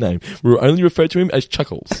his new nickname. We'll only refer to him as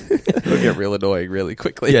Chuckles. It'll get real annoying really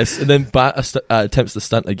quickly. Yes, and then Bart attempts the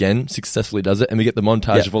stunt again, successfully does it, and we get the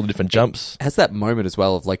montage Yeah. of all the different jumps. Has that moment as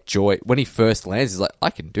well of like joy when he first lands. He's like, I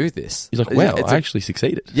can do this. He's like, wow, It's I a- actually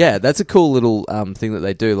succeeded. Yeah, that's a cool little thing that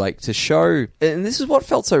they do, like to show. And this is what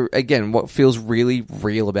felt so. Again, what feels really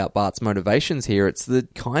real about Bart's motivations here. It's the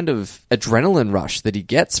kind of adrenaline rush that he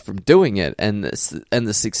gets from doing it, and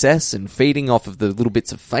the success and feeding off of the little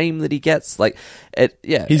bits of fame that he gets. Like,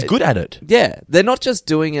 He's good at it. Yeah, they're not just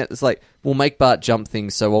doing it. It's like, we'll make Bart jump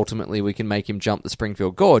things, so ultimately we can make him jump the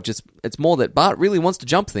Springfield Gorge. It's more that Bart really wants to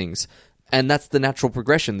jump things. And that's the natural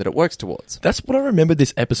progression that it works towards. That's what I remember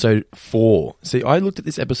this episode for. See, I looked at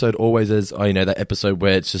this episode always as, that episode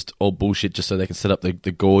where it's just all bullshit just so they can set up the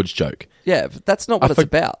gorge joke. Yeah, but that's not what it's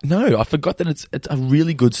about. No, I forgot that it's a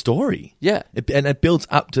really good story. Yeah. And it builds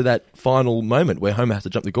up to that final moment where Homer has to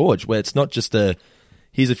jump the gorge, where it's not just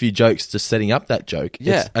here's a few jokes just setting up that joke.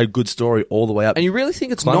 Yeah. It's a good story all the way up. And you really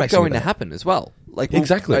think it's not Climaxing going with to that. happen as well. Like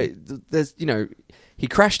Exactly. There's, he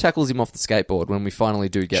crash tackles him off the skateboard when we finally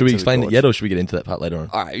do get. Should we to the explain it gorge. yet, or should we get into that part later on?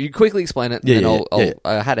 All right, you quickly explain it. Yeah, and yeah, then yeah.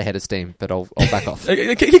 I had a head of steam, but I'll back off.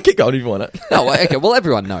 Keep going if you want it. No, okay. Well,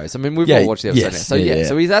 everyone knows. I mean, we've Yeah, all watched the episode yes, now. So yeah.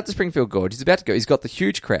 so he's at the Springfield Gorge. He's about to go. He's got the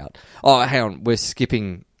huge crowd. Oh, hang on. We're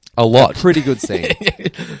skipping A lot. pretty good scene.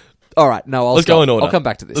 All right, no, Let's go in order. I'll come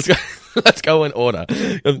back to this. Let's go in order.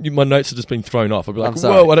 My notes have just been thrown off. I'll be like, I'm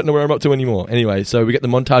sorry. whoa, I don't know where I'm up to anymore. Anyway, so we get the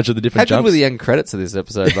montage of the How different good jumps. were the end credits of this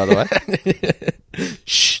episode, by the way?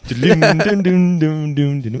 Shh. Dun, dun, dun, dun, dun,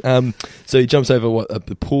 dun, dun. So he jumps over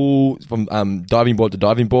the pool from diving board to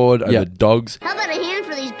diving board over Yeah. dogs, How about a hand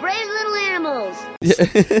for these brave little animals?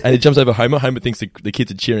 and he jumps over Homer. Homer thinks the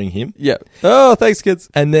kids are cheering him. Yeah. Oh, thanks, kids.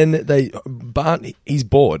 And then Bart, he's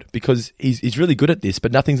bored because he's really good at this,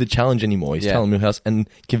 but nothing's a challenge anymore. He's Yeah. telling Milhouse, and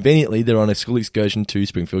conveniently they're on a school excursion to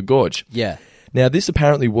Springfield Gorge. Yeah. Now, this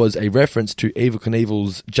apparently was a reference to Evel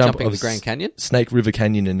Knievel's jump Jumping of the Grand Canyon? Snake River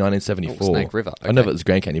Canyon in 1974. Oh, Snake River, I know okay. it was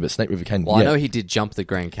Grand Canyon, but Snake River Canyon. Well, yeah. I know he did jump the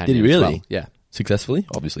Grand Canyon. Did he as really? well. Yeah. Successfully?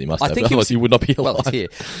 Obviously, he must I have. think he Otherwise, was- he would not be alive. Well, it's here.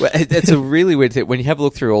 Well, it's a really weird thing. When you have a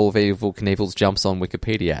look through all of Evel Knievel's jumps on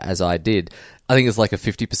Wikipedia, as I did, I think it's like a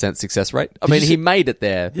 50% success rate. I mean, you he see- made it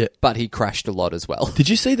there, Yeah. but he crashed a lot as well. Did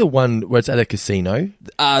you see the one where it's at a casino?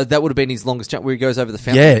 That would have been his longest jump, where he goes over the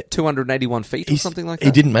fountain, Yeah. 281 feet or something like that.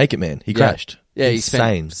 He didn't make it, man. He Yeah. crashed. Yeah, he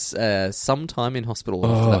Insane. spent some time in hospital.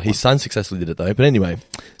 after Oh, that his son successfully did it though. But anyway,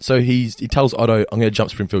 so he tells Otto, "I'm going to jump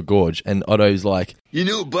Springfield Gorge," and Otto's like, You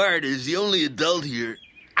know, Bart is the only adult here.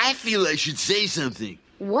 I feel I should say something.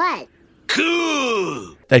 What?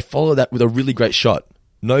 Cool! they follow that with a really great shot.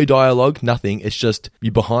 No dialogue, nothing. It's just you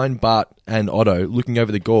behind Bart and Otto looking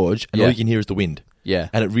over the gorge, and Yeah. all you can hear is the wind. Yeah.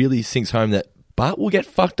 And it really sinks home that Bart will get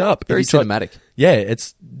fucked up. Very If you try- cinematic. Yeah,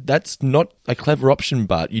 that's not a clever option,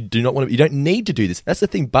 Bart. You do not want to. You don't need to do this. That's the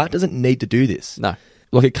thing. Bart doesn't need to do this. No.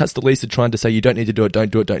 Like, it cuts to Lisa trying to say, you don't need to do it,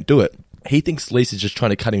 don't do it, don't do it. He thinks Lisa's just trying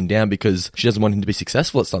to cut him down because she doesn't want him to be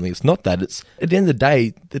successful at something. It's not that. It's, at the end of the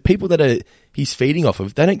day, the people that he's feeding off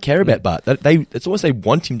of, they don't care about Bart. It's almost they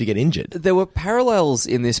want him to get injured. There were parallels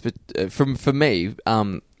in this, but for me,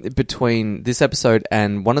 between this episode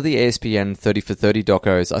and one of the ESPN 30 for 30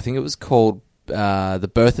 docos. I think it was called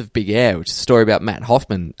The Birth of Big Air, which is a story about Matt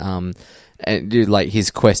Hoffman and like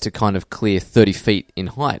his quest to kind of clear 30 feet in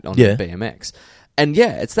height on the BMX. And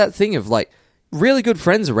yeah, it's that thing of like really good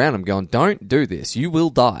friends around him going, don't do this, you will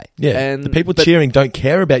die. Yeah, and the people cheering don't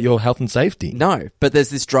care about your health and safety. No, but there's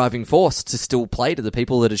this driving force to still play to the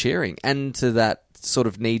people that are cheering and to that sort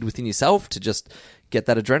of need within yourself to just get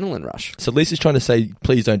that adrenaline rush. So Lisa's trying to say,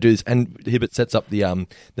 please don't do this, and Hibbert sets up the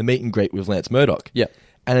meet and greet with Lance Murdoch. Yeah.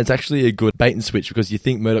 And it's actually a good bait and switch because you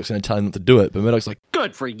think Murdoch's going to tell him not to do it, but Murdoch's like,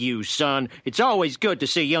 good for you, son. It's always good to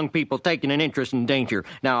see young people taking an interest in danger.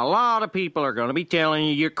 Now, a lot of people are going to be telling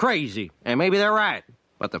you you're crazy, and maybe they're right.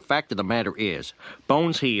 But the fact of the matter is,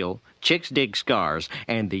 bones heal, chicks dig scars,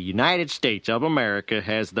 and the United States of America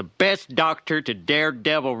has the best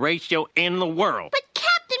doctor-to-daredevil ratio in the world. But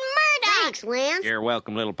Captain Murdoch! Thanks, Lance. You're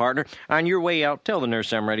welcome, little partner. On your way out, tell the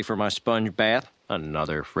nurse I'm ready for my sponge bath.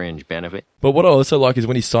 Another fringe benefit. But what I also like is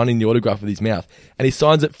when he's signing the autograph with his mouth, and he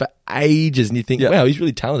signs it for ages, and you think, wow, he's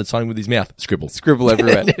really talented signing with his mouth. Scribble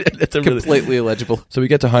everywhere. That's completely illegible. So we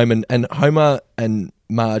get to home, and Homer and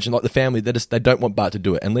Marge and like the family, they don't want Bart to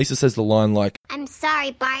do it. And Lisa says the line like, I'm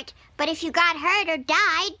sorry, Bart, but if you got hurt or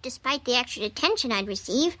died, despite the extra attention I'd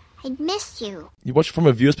receive, I'd miss you. You watch it from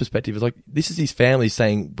a viewer's perspective, it's like, this is his family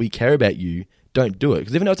saying, we care about you, don't do it.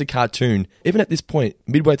 Because even though it's a cartoon, even at this point,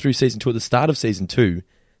 midway through season 2, at the start of season 2,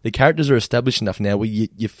 the characters are established enough now where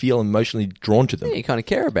you feel emotionally drawn to them. Yeah, you kind of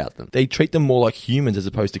care about them. They treat them more like humans as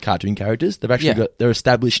opposed to cartoon characters. They've actually they're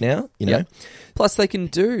established now, you know? Plus they can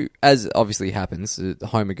do, as obviously happens,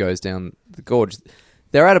 Homer goes down the gorge.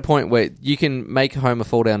 They're at a point where you can make Homer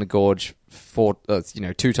fall down the gorge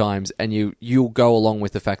 2 times, and you'll go along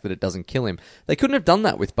with the fact that it doesn't kill him. They couldn't have done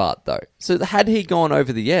that with Bart, though. So had he gone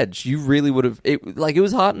over the edge, you really would have... It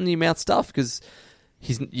was heart in your mouth stuff, because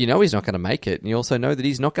he's not going to make it, and you also know that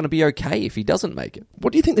he's not going to be okay if he doesn't make it.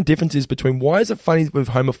 What do you think the difference is between why is it funny with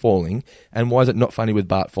Homer falling, and why is it not funny with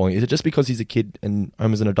Bart falling? Is it just because he's a kid and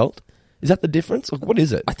Homer's an adult? Is that the difference? Like, what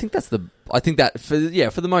is it? I think that for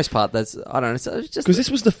the most part, that's, I don't know, it's just... Because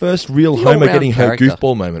this was the first real Homer getting her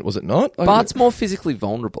goofball moment, was it not? Like, Bart's more physically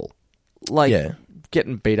vulnerable.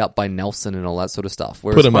 Getting beat up by Nelson and all that sort of stuff.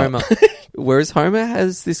 Whereas Homer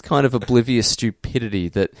has this kind of oblivious stupidity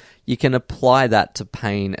that you can apply that to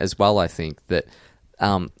pain as well, I think, that...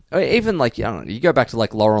 even like, I don't know, you go back to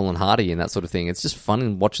like Laurel and Hardy and that sort of thing, it's just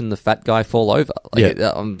fun watching the fat guy fall over.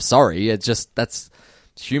 I'm sorry, that's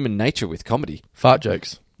human nature with comedy. Fart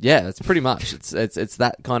jokes. Yeah, it's pretty much. It's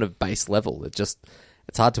that kind of base level. It's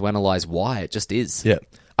hard to analyze why. It just is. Yeah.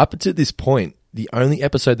 Up to this point, the only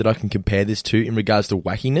episode that I can compare this to in regards to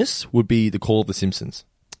wackiness would be The Call of the Simpsons.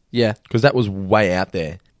 Yeah. Because that was way out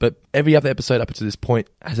there. But every other episode up to this point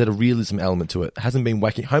has had a realism element to it. It hasn't been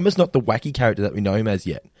wacky. Homer's not the wacky character that we know him as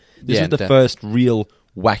yet. This is the first real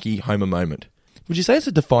wacky Homer moment. Would you say it's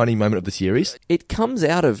a defining moment of the series? It comes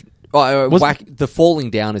out of... the falling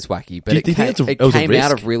down is wacky, but it came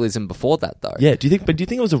out of realism before that, though. Yeah, do you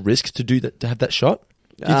think it was a risk to do that, to have that shot?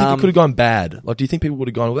 Do you think it could have gone bad? Like, do you think people would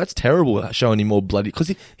have gone, well, that's terrible, showing him more bloody?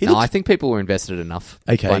 Because I think people were invested enough.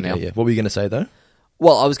 Okay, now. Yeah. What were you going to say though?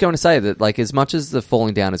 Well, I was going to say that, like, as much as the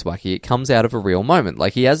falling down is wacky, it comes out of a real moment.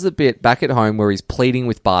 Like, he has the bit back at home where he's pleading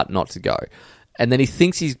with Bart not to go. And then he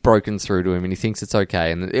thinks he's broken through to him and he thinks it's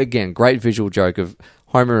okay. And again, great visual joke of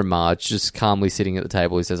Homer and Marge just calmly sitting at the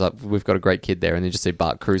table. He says, we've got a great kid there. And then just see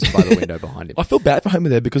Bart cruising by the window behind him. I feel bad for Homer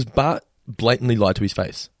there because Bart blatantly lied to his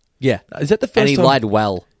face. Yeah. Is that the first time? And he time? lied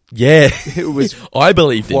well. Yeah. It was I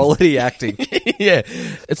believed him. Quality acting. Yeah.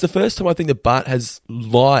 It's the first time I think that Bart has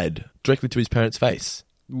lied directly to his parents' face.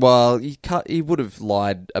 Well, he would have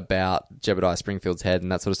lied about Jebediah Springfield's head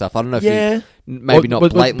and that sort of stuff. I don't know if he maybe not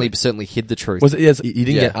blatantly, but certainly hid the truth. Was it? Yes, he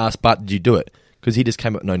didn't get asked, Bart, did you do it? Because he just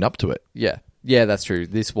came up known up to it. Yeah. Yeah, that's true.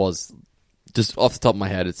 This was, just off the top of my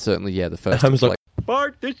head, it's certainly, the first. Homer's like,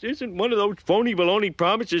 Bart, this isn't one of those phony baloney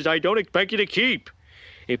promises I don't expect you to keep.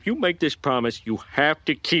 If you make this promise, you have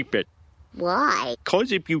to keep it. Why?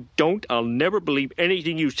 Because if you don't, I'll never believe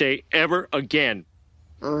anything you say ever again.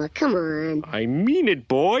 Oh, come on. I mean it,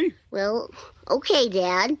 boy. Well, okay,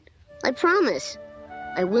 Dad. I promise.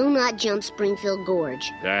 I will not jump Springfield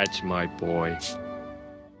Gorge. That's my boy.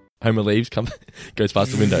 Homer leaves, goes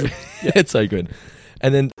past the window. It's so good.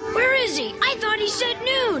 And then... Where is he? I thought he said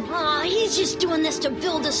noon. Aw, he's just doing this to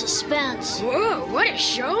build a suspense. Whoa, what a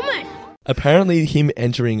showman. Apparently, him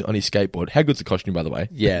entering on his skateboard, how good's the costume, by the way?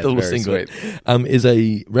 Yeah, the little very singlet, sweet. is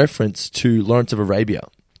a reference to Lawrence of Arabia.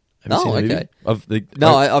 Have you seen the movie? Okay. Of the,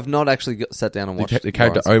 No, I've not actually sat down and watched the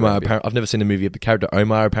character Lawrence of Omar. Arabia. I've never seen the movie, but the character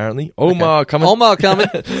Omar apparently. Omar coming.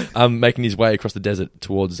 Making his way across the desert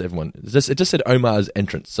towards everyone. It just said Omar's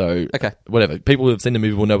entrance, so whatever. People who have seen the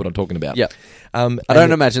movie will know what I'm talking about. Yeah. I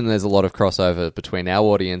don't imagine there's a lot of crossover between our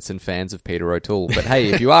audience and fans of Peter O'Toole, but hey,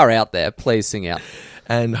 if you are out there, please sing out.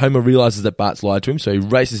 And Homer realizes that Bart's lied to him, so he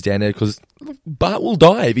races down there because Bart will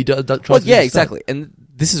die if he tries to do exactly. And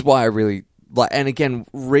this is why I really like. And again,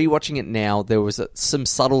 rewatching it now, there was some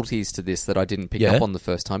subtleties to this that I didn't pick up on the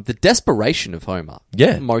first time. The desperation of Homer,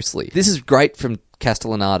 mostly. This is great from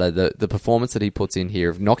Castellaneta. The performance that he puts in here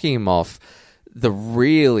of knocking him off. The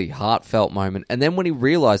really heartfelt moment, and then when he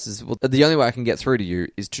realizes, well, the only way I can get through to you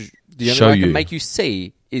is to the only way I can make you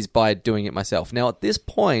see is by doing it myself. Now, at this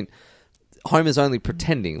point, Homer's only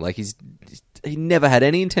pretending, like he never had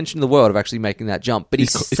any intention in the world of actually making that jump, but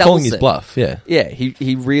he's calling his bluff. Yeah.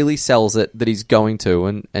 He really sells it that he's going to,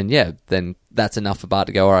 and then that's enough for Bart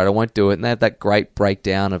to go, all right, I won't do it. And they have that great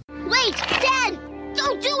breakdown of, Wait, Dad!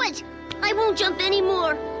 Don't do it! I won't jump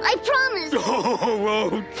anymore. I promise.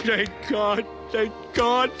 Oh, thank God. Thank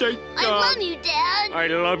God. Thank God. I love you, Dad. I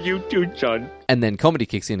love you too, son. And then comedy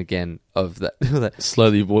kicks in again of that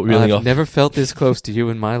slowly reeling off. I've never felt this close to you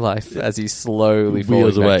in my life as he slowly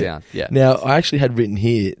falls back down. Yeah. Now, I actually had written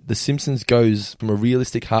here, The Simpsons goes from a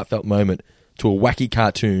realistic, heartfelt moment to a wacky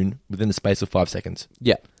cartoon within the space of 5 seconds.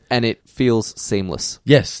 Yeah. And it feels seamless.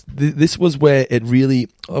 Yes. This was where it really,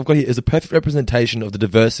 I've got here, is a perfect representation of the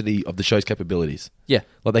diversity of the show's capabilities. Yeah.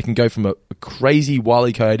 Like they can go from a crazy Wile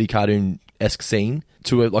E. Coyote cartoon-esque scene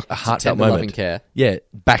to a heartfelt moment. Loving care. Yeah,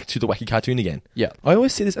 back to the wacky cartoon again. Yeah. I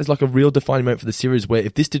always see this as like a real defining moment for the series where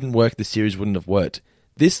if this didn't work, the series wouldn't have worked.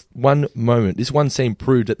 This one moment, this one scene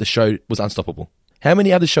proved that the show was unstoppable. How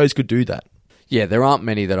many other shows could do that? Yeah, there aren't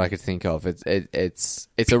many that I could think of. It's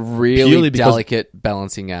a really delicate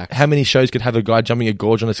balancing act. How many shows could have a guy jumping a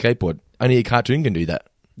gorge on a skateboard? Only a cartoon can do that.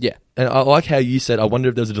 Yeah. And I like how you said, I wonder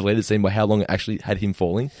if there was a deleted scene by how long it actually had him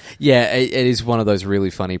falling. Yeah, it is one of those really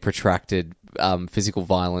funny, protracted physical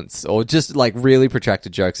violence, or just like really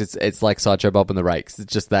protracted jokes. It's like Sideshow Bob and the Rakes.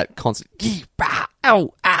 It's just that constant,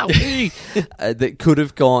 ow, that could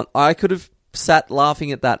have gone, I could have sat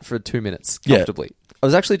laughing at that for 2 minutes comfortably. Yeah. I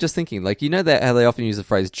was actually just thinking, like, you know that how they often use the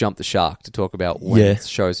phrase jump the shark to talk about when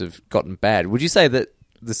shows have gotten bad. Would you say that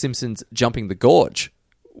The Simpsons jumping the gorge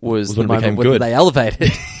was the moment when they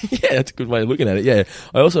elevated? Yeah, that's a good way of looking at it, yeah.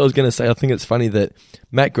 I was going to say, I think it's funny that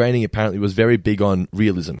Matt Groening apparently was very big on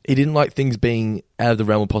realism. He didn't like things being out of the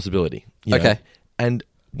realm of possibility. You know? And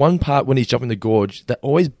one part when he's jumping the gorge that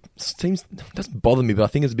always doesn't bother me, but I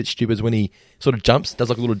think it's a bit stupid, is when he sort of does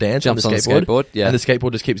like a little dance on the skateboard, and the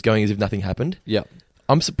skateboard just keeps going as if nothing happened. Yeah.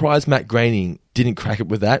 I'm surprised Matt Groening didn't crack it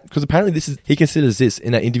with that, because apparently he considers this,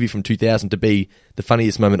 in that interview from 2000, to be the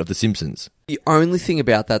funniest moment of The Simpsons. The only thing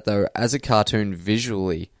about that, though, as a cartoon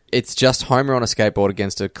visually, it's just Homer on a skateboard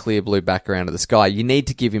against a clear blue background of the sky. You need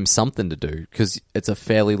to give him something to do, because it's a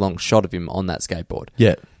fairly long shot of him on that skateboard.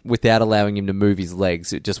 Yeah. Without allowing him to move his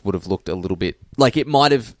legs, it just would have looked a little bit like they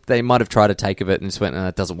might have tried a take of it and just went, no,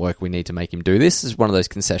 it doesn't work. We need to make him do this. It's one of those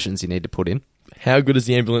concessions you need to put in. How good is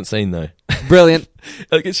the ambulance scene, though? Brilliant.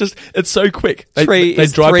 Like, it's so quick. They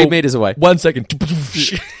drive 3 meters away. 1 second.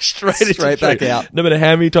 straight back out. No matter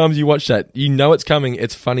how many times you watch that, you know it's coming.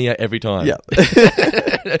 It's funnier every time. Yeah.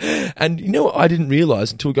 And you know what I didn't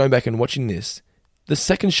realise until going back and watching this? The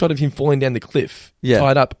second shot of him falling down the cliff,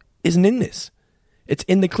 tied up, isn't in this. It's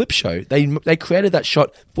in the clip show. They created that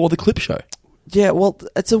shot for the clip show. Yeah, well,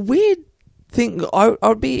 it's a weird thing. I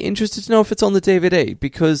would be interested to know if it's on the DVD,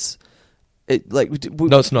 because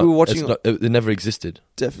no, it's not. We were watching it never existed.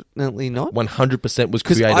 Definitely not. 100% was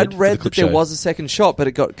created. I'd read for the that there was a second shot, but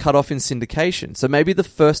it got cut off in syndication. So maybe the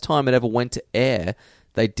first time it ever went to air,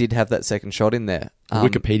 they did have that second shot in there.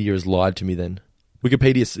 Wikipedia has lied to me then.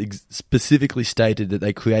 Wikipedia specifically stated that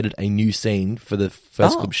they created a new scene for the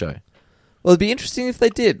first clip show. Well, it'd be interesting if they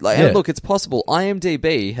did. And look, it's possible.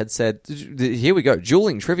 IMDb had said, here we go,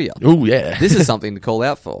 dueling trivia. Oh, yeah. This is something to call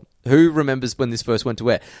out for. Who remembers when this first went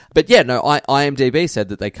to air? But yeah, no, IMDb said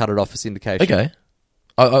that they cut it off for syndication. Okay.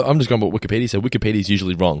 I'm just going by what Wikipedia said. Wikipedia's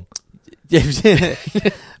usually wrong. Yeah.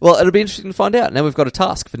 Well, it'll be interesting to find out. Now we've got a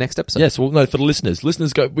task for next episode. Yes, well, no, for the listeners.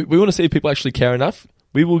 Listeners, go. We want to see if people actually care enough.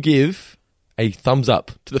 We will give a thumbs up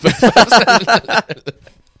to the first person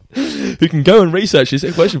who can go and research this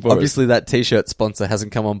question for us. Obviously, that T-shirt sponsor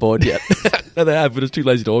hasn't come on board yet. No, they have, but it's too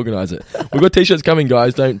lazy to organise it. We've got T-shirts coming,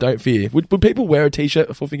 guys. Don't fear. Would people wear a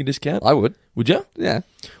T-shirt for 4-finger discount? I would. Would you? Yeah.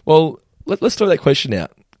 Well, let's throw that question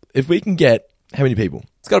out. If we can get how many people?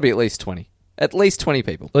 It's got to be at least 20. At least 20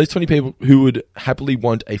 people. At least 20 people who would happily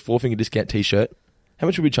want a 4-finger discount T-shirt. How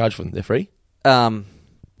much would we charge for them? They're free?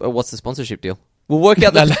 What's the sponsorship deal? We'll work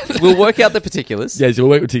out the particulars. Yeah, so we'll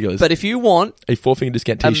work with particulars. But if you want a 4-finger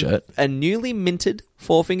discount T-shirt, a newly minted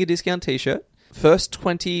 4-finger discount T-shirt, first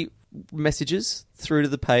 20 messages through to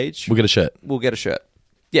the page, we'll get a shirt. We'll get a shirt.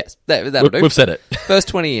 Yes, that'll do. We've said it. First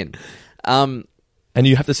 20 in. And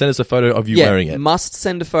you have to send us a photo of you wearing it. Must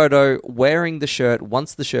send a photo wearing the shirt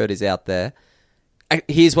once the shirt is out there.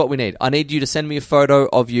 Here's what we need. I need you to send me a photo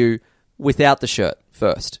of you without the shirt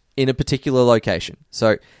first in a particular location.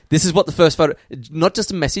 So this is what the first photo... Not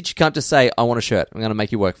just a message. You can't just say, I want a shirt. I'm going to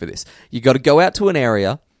make you work for this. You got to go out to an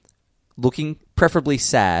area looking preferably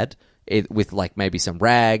sad with like maybe some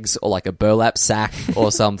rags or like a burlap sack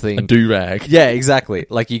or something. A do-rag. Yeah, exactly.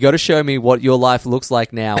 Like you got to show me what your life looks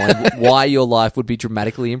like now and why your life would be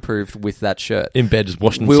dramatically improved with that shirt. In bed just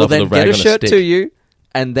washing We'll himself with then a rag get a on shirt a stick. to you.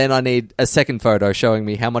 And then I need a second photo showing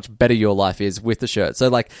me how much better your life is with the shirt. So,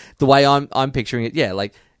 like, the way I'm picturing it, yeah,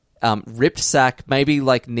 like, ripped sack, maybe,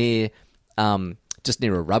 like, near, just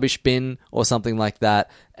near a rubbish bin or something like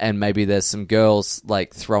that. And maybe there's some girls,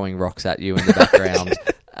 like, throwing rocks at you in the background.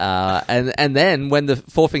 And then when the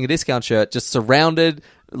 4-finger discount shirt just surrounded,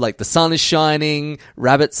 like, the sun is shining,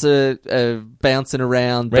 rabbits are bouncing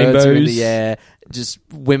around, birds are in the air, just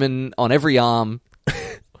women on every arm.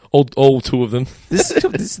 All two of them. This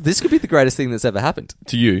could be the greatest thing that's ever happened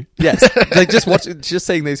to you. Yes, like just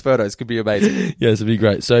seeing these photos could be amazing. Yes, it'd be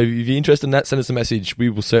great. So if you're interested in that, send us a message. We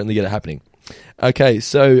will certainly get it happening. Okay,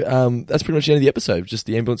 so that's pretty much the end of the episode. Just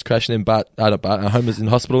the ambulance crashing in. Homer's in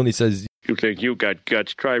hospital, and he says, "You think you got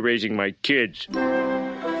guts? Try raising my kids."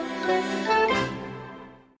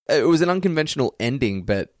 It was an unconventional ending,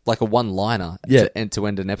 but like a one-liner. Yeah, to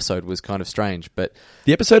end an episode was kind of strange. But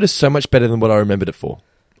the episode is so much better than what I remembered it for.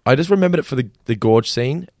 I just remembered it for the gorge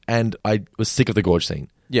scene, and I was sick of the gorge scene.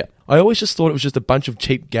 Yeah. I always just thought it was just a bunch of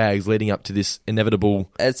cheap gags leading up to this inevitable...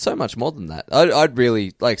 It's so much more than that. I'd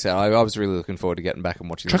really... Like I said, I was really looking forward to getting back and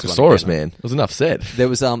watching this one. Truckosaurus, man. It was enough said. There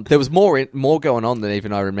was more going on than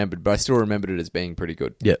even I remembered, but I still remembered it as being pretty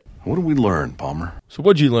good. Yeah. What did we learn, Palmer? So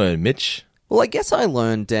what did you learn, Mitch? Well, I guess I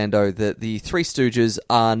learned, Dando, that the Three Stooges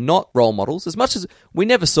are not role models, as much as we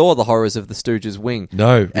never saw the horrors of the Stooges' wing.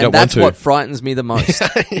 No, you don't and that's want to. what frightens me the most.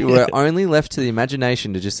 You were only left to the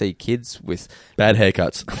imagination to just see kids with... Bad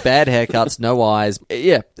haircuts, no eyes.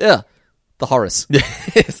 Yeah, the horrors.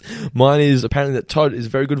 Yes. Mine is apparently that Todd is a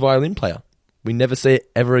very good violin player. We never see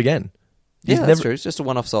it ever again. That's true. It's just a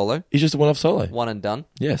one-off solo. He's just a one-off solo. One and done.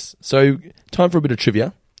 Yes. So, time for a bit of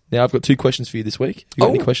trivia. Now, I've got 2 questions for you this week. You got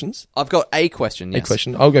any questions? I've got a question, yes. A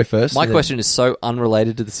question. I'll go first. My question is so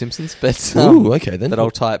unrelated to The Simpsons, but okay then. That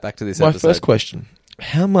I'll tie it back to this My episode. first question.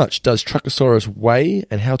 How much does Truckosaurus weigh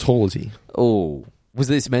and how tall is he? Oh. Was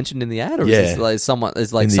this mentioned in the ad? Or Yeah. is this like someone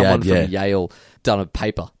from Yale done a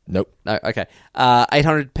paper? Nope. No, okay.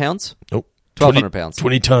 800 pounds? Nope. 1,200 pounds.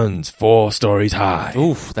 20 tons, 4 stories high.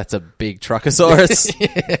 Oof, that's a big Truckosaurus.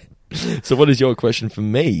 Yeah. So what is your question for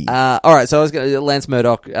me? All right, so Lance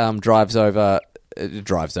Murdoch jumps over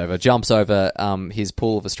his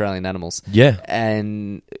pool of Australian animals. Yeah.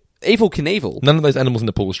 And Evel Knievel. None of those animals in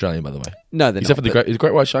the pool are Australian, by the way. No, they're Except not. for is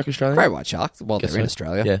Great White Shark Australian? Great White Shark. Well, Guess they're in so.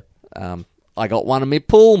 Australia. Yeah. I got one in my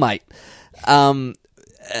pool, mate. Evel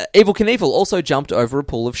Knievel also jumped over a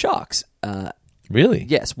pool of sharks. Really?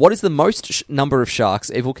 Yes. What is the most number of sharks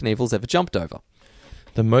Evel Knievel's ever jumped over?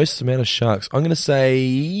 The most amount of sharks. I'm going to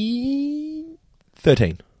say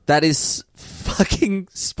 13. That is fucking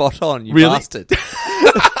spot on, you Really? bastard.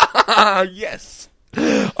 Yes.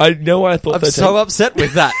 I know why I thought 13. I'm so upset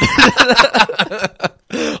with that.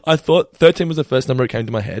 I thought 13 was the first number that came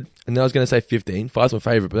to my head, and then I was going to say 15. 5's my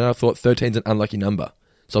favourite, but then I thought 13's an unlucky number.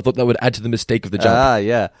 So I thought that would add to the mystique of the jump.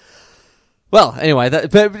 Yeah. Well, anyway,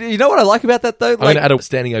 but you know what I like about that, though? I'm going to add a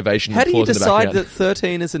standing ovation. How do you applause in the decide background. that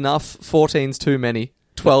 13 is enough, 14's too many,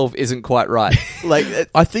 12 isn't quite right? I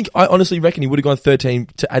honestly reckon he would have gone 13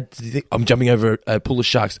 to add to the, I'm jumping over a pool of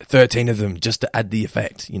sharks, 13 of them, just to add the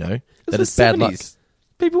effect, you know? That is bad luck.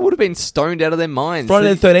 People would have been stoned out of their minds.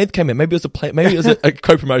 Friday the 13th came out. Maybe it was a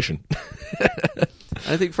co-promotion. I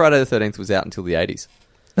don't think Friday the 13th was out until the 80s.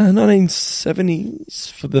 1970s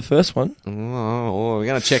for the first one. Oh, we're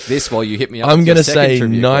going to check this while you hit me up. I'm going to say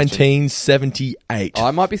 1978.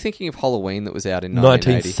 I might be thinking of Halloween that was out in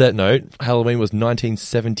 1980. No, Halloween was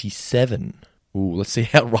 1977. Ooh, let's see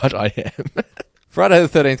how right I am. Friday the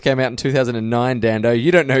 13th came out in 2009, Dando.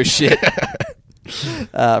 You don't know shit.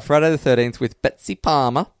 Friday the 13th with Betsy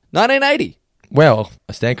Palmer, 1980. Well,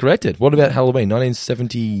 I stand corrected. What about Halloween?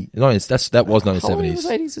 1970. No, that was 1970s. Halloween was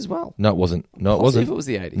 80s as well. No, it wasn't. No, it I'll wasn't. see if it was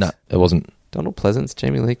the 80s. No, it wasn't. Donald Pleasance,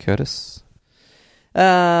 Jamie Lee Curtis.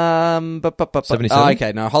 77? Oh,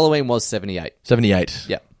 okay, no, Halloween was 78. 78.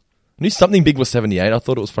 Yeah. I knew something big was 78. I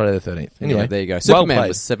thought it was Friday the 13th. Anyway, Yeah, there you go. well Superman played.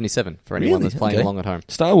 was 77 for anyone Really? that's playing Okay. along at home.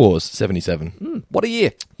 Star Wars, 77. What a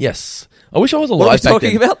year. Yes. I wish I was alive What are we back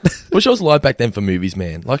talking then. about? I wish I was alive back then for movies,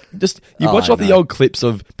 man. Like, just, you Oh, watch I off the know. old clips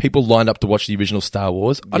of people lined up to watch the original Star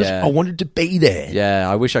Wars. Yeah. I wanted to be there. Yeah,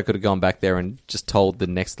 I wish I could have gone back there and just told the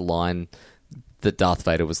next line that Darth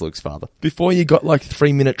Vader was Luke's father. Before you got like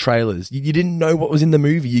 3-minute trailers, you didn't know what was in the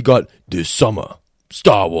movie. You got this summer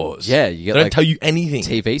Star Wars. Yeah, you get they don't like tell you anything.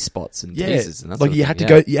 TV spots and Yeah, teasers and that like sort of you thing, had to yeah.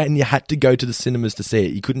 go. Yeah, and you had to go to the cinemas to see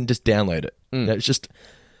it. You couldn't just download it. Mm. It's just,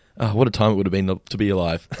 what a time it would have been to be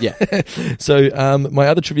alive. Yeah. So, my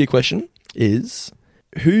other trivia question is: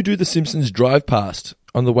 who do the Simpsons drive past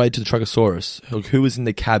on the way to the Truckosaurus? Who was in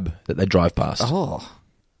the cab that they drive past? Oh,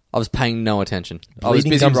 I was paying no attention. I was Bleeding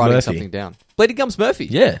busy Gums writing Murphy. something down. Bleeding Gums Murphy?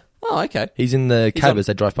 Yeah, Oh, okay. he's in the He's cab on- as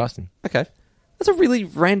they drive past him. Okay. That's a really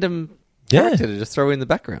random Yeah. character to just throw in the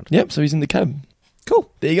background. Yep. So he's in the cab.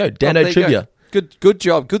 Cool. There you go, Oh, Dando there you go. trivia. Good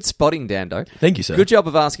job. Good spotting, Dando. Thank you, sir. Good job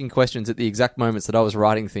of asking questions at the exact moments that I was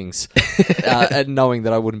writing things and knowing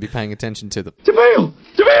that I wouldn't be paying attention to them. DeVale!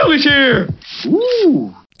 DeVale is here!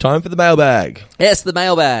 Ooh! Time for the mailbag. Yes, the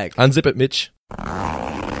mailbag. Unzip it, Mitch.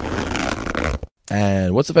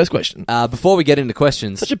 And what's the first question? Before we get into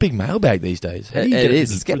questions, Such a big mailbag these days. How do you it get is.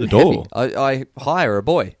 through It's the getting door? heavy. I hire a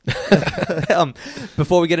boy.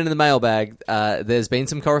 Before we get into the mailbag, there's been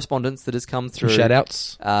some correspondence that has come through.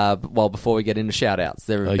 Shout-outs? Well, before we get into shout-outs,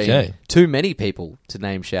 there have Okay. been too many people to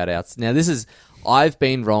name shout-outs. Now, I've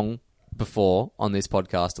been wrong before on this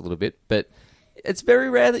podcast a little bit, but it's very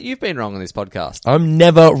rare that you've been wrong on this podcast. I'm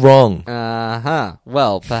never wrong. Uh-huh.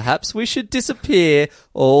 Well, perhaps we should disappear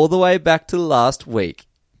all the way back to last week.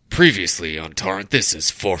 Previously on Torrent, this is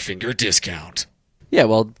Four Finger Discount. Yeah,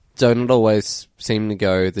 well, don't it always seem to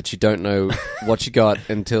go that you don't know what you got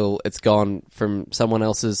until it's gone from someone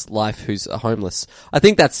else's life who's homeless? I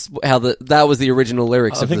think that's how that was the original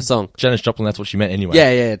lyrics I of think the song. Janis Joplin, that's what she meant anyway.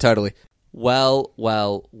 Yeah, totally. Well.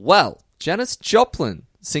 Janis Joplin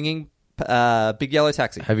singing Big Yellow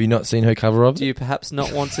Taxi. Have you not seen her cover of Do it? you perhaps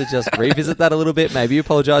not want to just revisit that a little bit? Maybe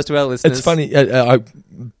apologise to our listeners. It's funny.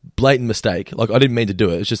 Blatant mistake. Like, I didn't mean to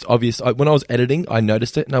do it. It's just obvious. When I was editing, I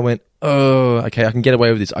noticed it and I went, oh, okay, I can get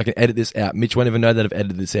away with this. I can edit this out. Mitch won't even know that I've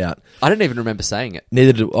edited this out. I don't even remember saying it.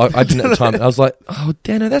 Neither did I didn't at the time. I was like, oh,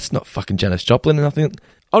 Dano, that's not fucking Janis Joplin. And I think,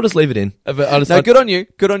 I'll just leave it in. Good on you.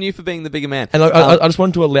 Good on you for being the bigger man. And I just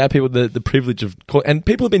wanted to allow people the privilege of and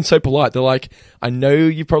people have been so polite. They're like, I know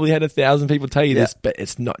you probably had 1,000 people tell you this, but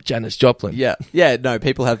it's not Janis Joplin. Yeah, no,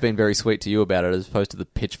 people have been very sweet to you about it as opposed to the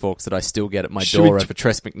pitchforks that I still get at my Should door we over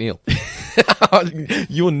Tress McNeil.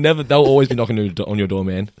 You'll never, they'll always be knocking on your door,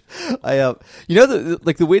 man.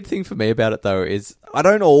 The weird thing for me about it though is I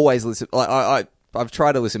don't always listen. Like I've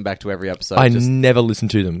tried to listen back to every episode. I never listen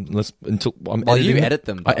to them until I'm Well, you editing them. edit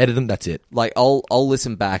them, I though. edit them, that's it. Like I'll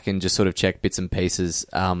listen back and just sort of check bits and pieces.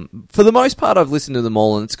 For the most part, I've listened to them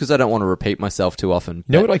all, and it's because I don't want to repeat myself too often.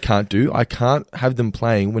 You know what I can't do? I can't have them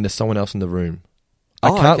playing when there's someone else in the room.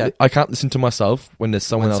 Oh, okay. I can't listen to myself when there's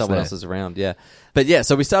someone else there. else is around, yeah. But yeah,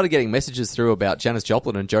 so we started getting messages through about Janis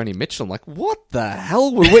Joplin and Joni Mitchell. I'm like, what the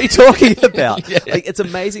hell were we talking about? Like, it's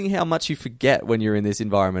amazing how much you forget when you're in this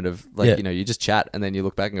environment of, you just chat and then you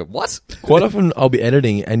look back and go, what? Quite often I'll be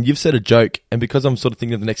editing and you've said a joke, and because I'm sort of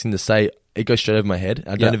thinking of the next thing to say, it goes straight over my head.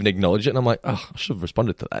 I don't even acknowledge it, and I'm like, oh, I should have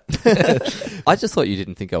responded to that. I just thought you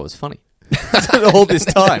didn't think I was funny all this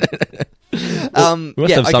time. We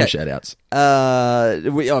must have some shout-outs.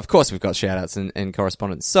 Of course, we've got shout-outs and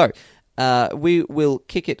correspondence. So, we will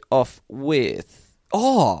kick it off with...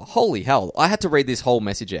 Oh, holy hell. I had to read this whole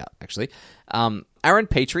message out, actually. Aaron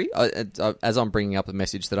Petrie, as I'm bringing up a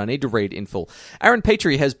message that I need to read in full. Aaron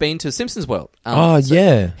Petrie has been to Simpsons World.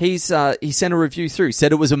 Yeah. He sent a review through,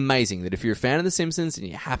 said it was amazing, that if you're a fan of The Simpsons and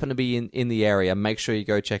you happen to be in the area, make sure you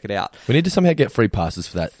go check it out. We need to somehow get free passes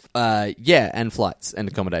for that. And flights and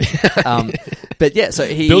accommodation. But yeah, so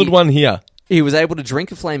he... Build one here. He was able to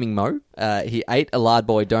drink a Flaming Mo. He ate a Lard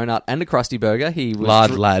Boy donut and a Krusty Burger. He was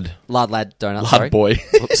Lard donut. Lard sorry. boy.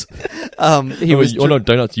 Whoops. He was not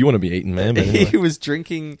donuts you want to be eating, man. But anyway. He was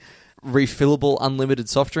drinking refillable unlimited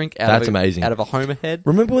soft drink. Amazing. Out of a Homer head.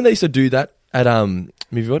 Remember when they used to do that at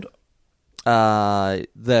Movie World? The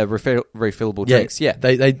refillable drinks. Yeah,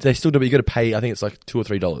 they still do. But you got to pay. I think it's like $2 or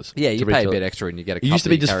 $3. Yeah, you to pay a refill. bit extra and you get a cup. It used to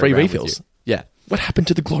be that you just carry free around with refills. you. Yeah. What happened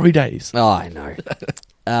to the glory days? Oh, I know.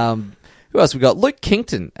 Who else we got? Luke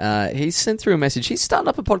Kington. He's sent through a message. He's starting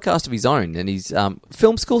up a podcast of his own, and he's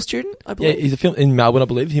film school student, I believe. Yeah, he's a film in Melbourne, I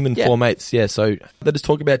believe. Him and four mates. Yeah, so they just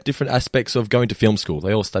talk about different aspects of going to film school.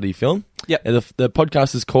 They all study film. Yep. And the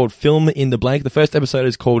podcast is called Film in the Blank. The first episode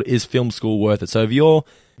is called Is Film School Worth It? So if you're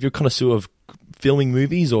a connoisseur of filming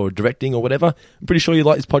movies or directing or whatever, I'm pretty sure you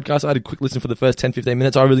like this podcast. I had a quick listen for the first 10-15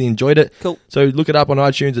 minutes. I really enjoyed it. Cool. So look it up on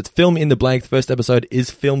iTunes. It's Film in the Blank. The first episode is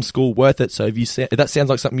Film School Worth It? So if that sounds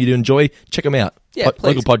like something you enjoy, check them out. Yeah,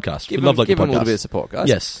 please. Local podcast. We love local podcasts. Give them a little bit of support, guys.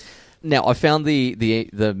 Yes. Now, I found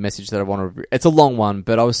the message that I want to... It's a long one,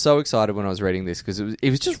 but I was so excited when I was reading this because it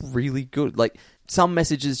was just really good. Like, some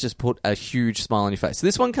messages just put a huge smile on your face. So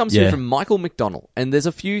this one comes through from Michael McDonald, and there's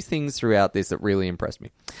a few things throughout this that really impressed me.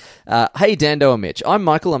 Hey, Dando and Mitch. I'm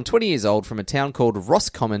Michael. I'm 20 years old from a town called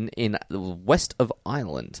Roscommon in the west of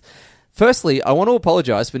Ireland. Firstly, I want to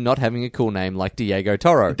apologise for not having a cool name like Diego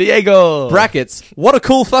Toro. Diego! Brackets, what a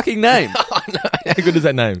cool fucking name. How good is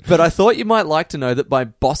that name? But I thought you might like to know that my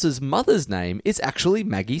boss's mother's name is actually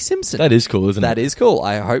Maggie Simpson. That is cool, isn't it? That is cool.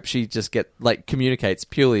 I hope she just communicates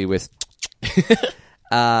purely with...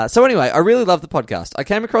 So anyway, I really love the podcast. I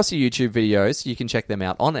came across your YouTube videos. You can check them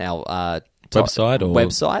out on our... website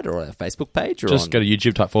or our Facebook page. Or just go to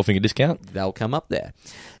YouTube, type 4 Finger Discount. They'll come up there.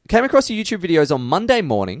 Came across your YouTube videos on Monday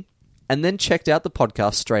morning and then checked out the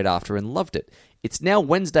podcast straight after and loved it. It's now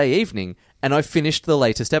Wednesday evening and I finished the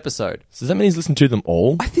latest episode. So does that mean he's listened to them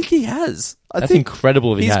all? I think he has. That's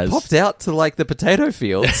incredible if he has. He's popped out to the potato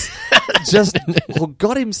fields, just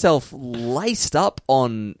got himself laced up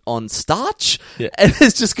on starch and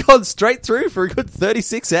has just gone straight through for a good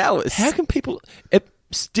 36 hours. How can people...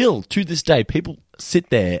 Still, to this day, people sit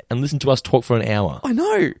there and listen to us talk for an hour. I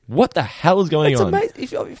know. What the hell is going on? Amazing.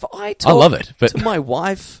 If I talk love it, but... to my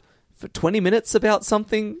wife for 20 minutes about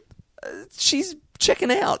something, she's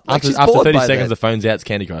checking out. After 30 seconds, the phone's out, it's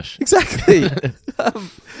Candy Crush. Exactly.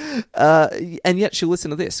 And yet she'll listen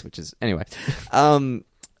to this, which is... Anyway.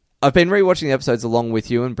 I've been rewatching the episodes along with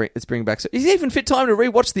you, and it's bringing back... He's even fit time to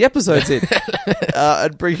rewatch the episodes in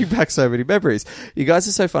and bringing back so many memories. You guys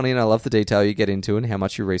are so funny, and I love the detail you get into and how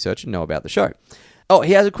much you research and know about the show. Oh,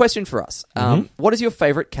 he has a question for us. What is your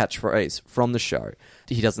favourite catchphrase from the show?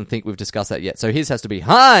 He doesn't think we've discussed that yet. So his has to be,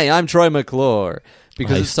 "Hi, I'm Troy McClure."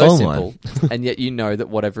 Because it's so simple, and yet you know that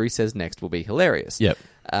whatever he says next will be hilarious. Yep.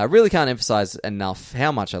 Really can't emphasize enough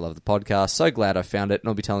how much I love the podcast. So glad I found it, and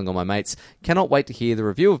I'll be telling all my mates. Cannot wait to hear the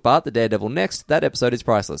review of Bart the Daredevil next. That episode is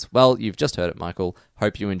priceless. Well, you've just heard it, Michael.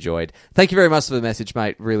 Hope you enjoyed. Thank you very much for the message,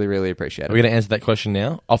 mate. Really, really appreciate it. Are we going to answer that question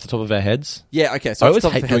now, off the top of our heads? Yeah, okay. So I off the always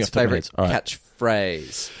top hate of doing his off the top of our favourite heads. All right.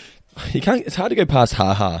 catchphrase You can't. It's hard to go past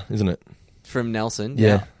ha-ha, isn't it? from Nelson.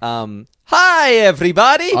 Yeah. Hi,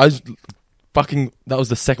 everybody. That was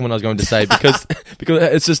the second one I was going to say because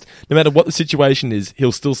it's just no matter what the situation is,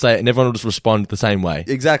 he'll still say it and everyone will just respond the same way.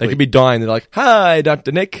 Exactly. They could be dying. They're like, "Hi,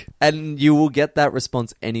 Dr. Nick." And you will get that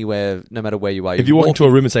response anywhere, no matter where you are. If you walk into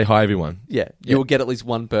a room and say, "Hi, everyone." Yeah. You will get at least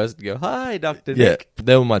one person to go, "Hi, Dr. Yeah. Nick."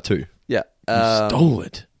 They were my two. Yeah. You stole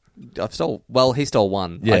it. He stole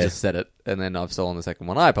one. Yeah. I just said it, and then I've stolen the second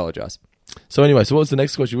one. I apologise. So anyway, what was the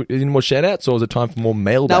next question? Any more shout-outs or is it time for more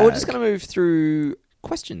mailbag? No, we're just going to move through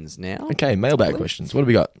questions now. Okay, mailbag questions. What have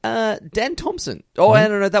we got? Dan Thompson. Oh,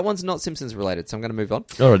 no, that one's not Simpsons related, so I'm going to move on.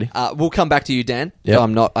 Alrighty. We'll come back to you, Dan.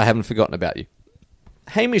 Yep. I haven't forgotten about you.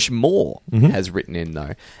 Hamish Moore has written in,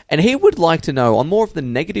 though, and he would like to know, on more of the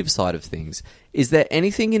negative side of things, is there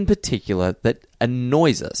anything in particular that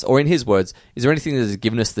annoys us? Or in his words, is there anything that has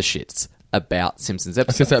given us the shits about Simpsons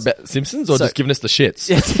episodes? I was going to say about Simpsons or just giving us the shits?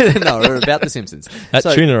 No, about the Simpsons. That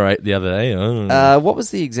tuna ate the other day. I don't know. What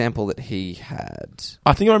was the example that he had?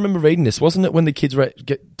 I think I remember reading this. Wasn't it when the kids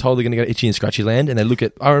get told they're going to go to Itchy and Scratchy Land and they look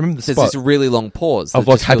at... I remember the spot. There's this really long pause. Of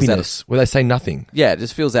like happiness, where they say nothing. Yeah, it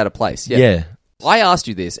just feels out of place. Yeah. I asked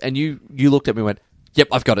you this, and you looked at me and went, "Yep,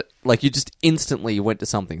 I've got it." Like, you just instantly went to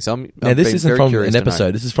something. So Now, this isn't from an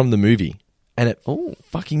episode. This is from the movie. And it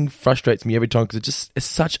fucking frustrates me every time because it's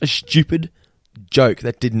such a stupid joke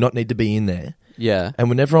that did not need to be in there. Yeah. And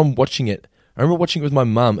whenever I'm watching it, I remember watching it with my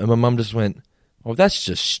mum, and my mum just went, "Oh, that's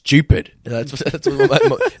just stupid." That's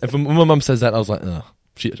and when my mum says that, I was like, "Oh,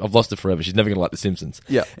 I've lost it forever. She's never going to like The Simpsons."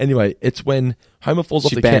 Yeah. Anyway, it's when Homer falls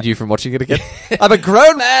off the couch. She banned you from watching it again? I'm a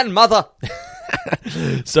grown man, mother!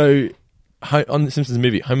 So, on The Simpsons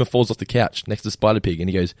movie, Homer falls off the couch next to Spider-Pig, and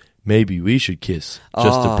he goes, "Maybe we should kiss,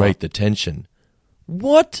 just to break the tension."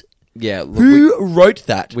 What? Yeah. Look, who wrote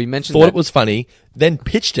that? We mentioned thought that. It was funny, then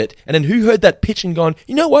pitched it, and then who heard that pitch and gone,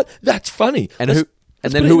 "You know what? That's funny." And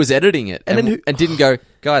then who was editing it? And didn't go,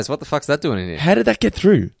 "Guys, what the fuck's that doing in here?" How did that get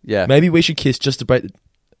through? Yeah. Maybe we should kiss just to break the...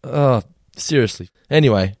 Oh, Seriously.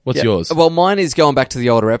 Anyway, what's yours? Well, mine is going back to the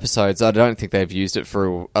older episodes. I don't think they've used it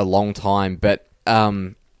for a long time, but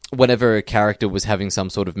whenever a character was having some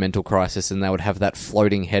sort of mental crisis and they would have that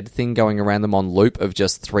floating head thing going around them on loop of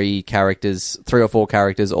just three or four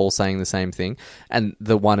characters all saying the same thing, and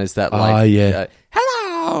the one is that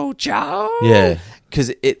hello, Joe. Yeah.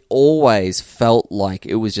 Because it always felt like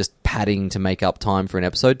it was just padding to make up time for an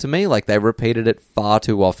episode to me. Like, they repeated it far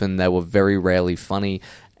too often. They were very rarely funny,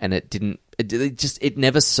 and it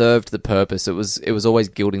never served the purpose. It was always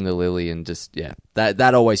gilding the lily, and just,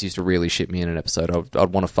 that always used to really shit me in an episode.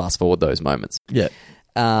 I'd want to fast forward those moments. Yeah.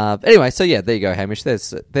 Anyway, so there you go, Hamish.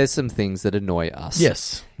 There's some things that annoy us.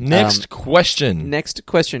 Yes. Next question. Next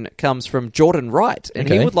question comes from Jordan Wright, and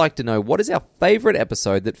he would like to know, what is our favourite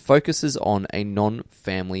episode that focuses on a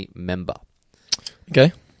non-family member?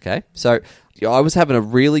 Okay. So I was having a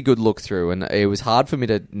really good look through, and it was hard for me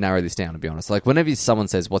to narrow this down, to be honest. Like, whenever someone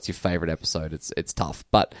says, what's your favourite episode, it's tough.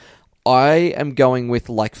 But I am going with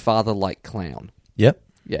Like Father, Like Clown. Yep.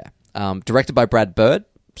 Yeah. Directed by Brad Bird,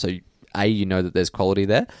 so you know that there's quality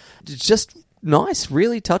there. It's just nice,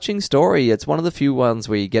 really touching story. It's one of the few ones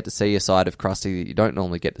where you get to see a side of Krusty that you don't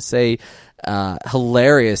normally get to see.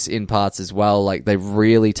 Hilarious in parts as well. Like, they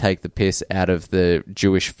really take the piss out of the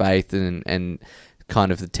Jewish faith and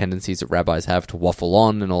kind of the tendencies that rabbis have to waffle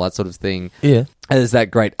on and all that sort of thing. Yeah. And there's that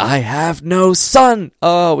great, I have no son.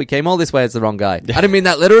 Oh, we came all this way. It's the wrong guy. I didn't mean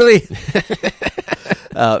that literally.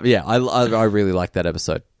 I really like that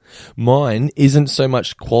episode. Mine isn't so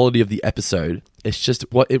much quality of the episode, it's just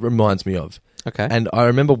what it reminds me of. Okay. And I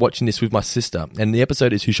remember watching this with my sister, and the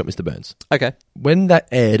episode is Who Shot Mr. Burns? Okay. When that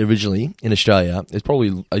aired originally in Australia, it's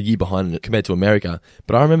probably a year behind it compared to America,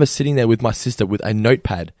 but I remember sitting there with my sister with a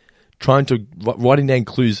notepad, writing down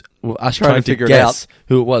clues, trying to figure guess it out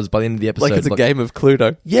who it was by the end of the episode. Like it's a game of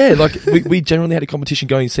Cluedo. Yeah, like we generally had a competition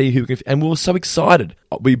going to see who can, and we were so excited.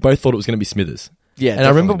 We both thought it was going to be Smithers. Yeah, and I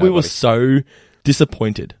remember we were so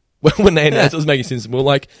disappointed when they announced it was making sense. We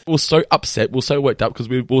were so upset, we were so worked up because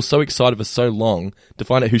we were so excited for so long to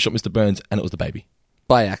find out who shot Mr. Burns, and it was the baby.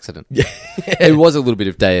 By accident. Yeah. It was a little bit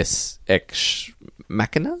of Deus Ex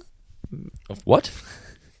Machina. Of what?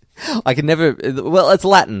 I can never... Well, it's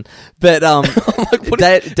Latin, but...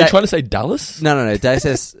 like, you're trying to say Dallas? No. Deus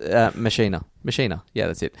Ex Machina. Machina. Yeah,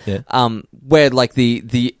 that's it. Yeah. Where, like,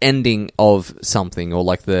 the ending of something or,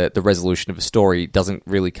 like, the resolution of a story doesn't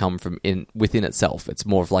really come from within itself. It's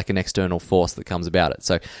more of, like, an external force that comes about it.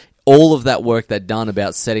 So all of that work they've done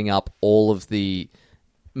about setting up all of the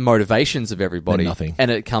motivations of everybody, and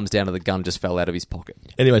it comes down to the gun just fell out of his pocket.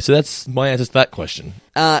 Anyway, so that's my answer to that question.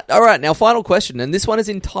 All right, now final question, and this one is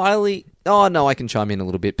entirely... Oh, no, I can chime in a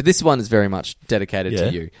little bit, but this one is very much dedicated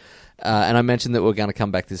to you. And I mentioned that we're going to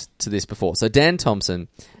come back to this before. So Dan Thompson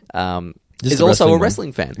is also a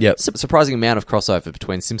wrestling fan. Yep. Surprising amount of crossover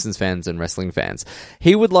between Simpsons fans and wrestling fans.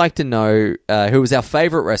 He would like to know who was our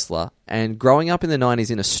favourite wrestler, and growing up in the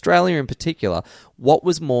 90s in Australia in particular, what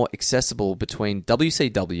was more accessible between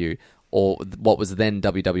WCW or what was then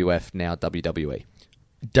WWF, now WWE?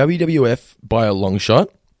 WWF by a long shot.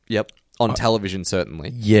 Yep. On television,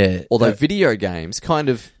 certainly. Yeah. Although video games, kind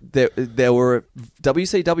of, there were...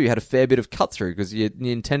 WCW had a fair bit of cut-through, because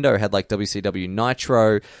Nintendo had, like, WCW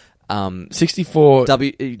Nitro... 64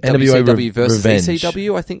 WCW versus Revenge.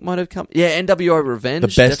 ECW, I think, might have come. Yeah, NWO Revenge. The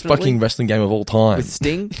best definitely. fucking wrestling game of all time. With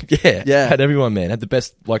Sting? Yeah. Had everyone, man. Had the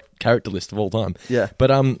best, like, character list of all time. Yeah. But,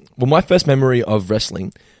 well, my first memory of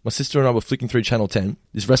wrestling, my sister and I were flicking through Channel 10.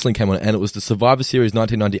 This wrestling came on, and it was the Survivor Series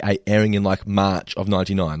 1998 airing in, like, March of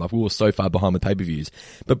 99. Like, we were so far behind with pay-per-views.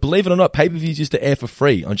 But believe it or not, pay-per-views used to air for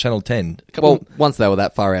free on Channel 10. Once they were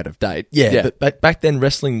that far out of date. Yeah. But back then,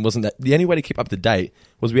 wrestling wasn't that... The only way to keep up to date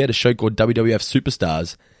was we had a show called WWF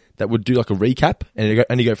Superstars that would do like a recap, and it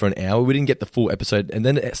only go for an hour. We didn't get the full episode, and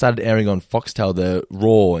then it started airing on Foxtel, the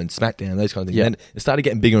Raw and SmackDown, those kind of things. Yeah. And it started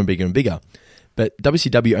getting bigger and bigger and bigger. But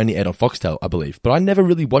WCW only aired on Foxtel, I believe. But I never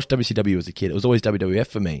really watched WCW as a kid. It was always WWF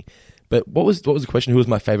for me. But what was the question? Who was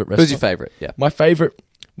my favourite wrestler? Who's your favourite? Yeah. My favourite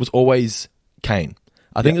was always Kane.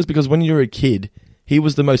 I think it was because when you were a kid, he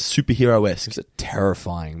was the most superhero-esque. He was a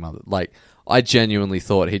terrifying mother. Like, I genuinely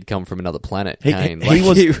thought he'd come from another planet, Kane.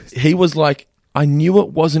 He was like, I knew it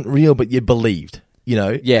wasn't real, but you believed, you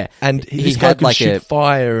know? Yeah. And this guy could shoot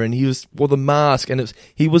fire, and he wore the mask, and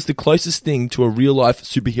he was the closest thing to a real-life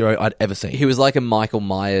superhero I'd ever seen. He was like a Michael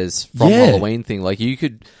Myers from Halloween thing. Like, you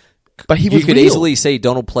could But he you was could real. easily see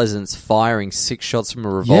Donald Pleasance firing 6 shots from a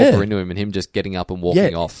revolver Yeah. into him and him just getting up and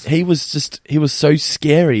walking off. He was so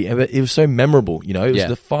scary. It was so memorable, you know. It was Yeah.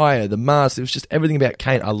 the fire, the mask. It was just everything about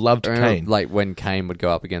Kane. I loved Kane. Like when Kane would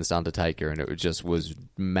go up against Undertaker and it just was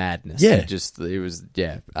madness. Yeah.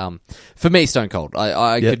 For me, Stone Cold.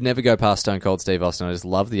 I Yeah. could never go past Stone Cold Steve Austin. I just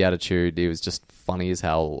loved the attitude. He was just funny as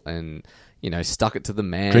hell and, you know, stuck it to the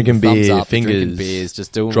man. Drinking thumbs beer, up, fingers, drinking beers,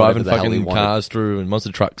 just doing driving whatever the hell he fucking wanted. cars through and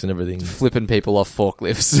monster trucks and everything. Flipping people off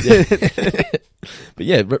forklifts. But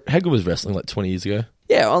yeah, Hagel was wrestling like 20 years ago.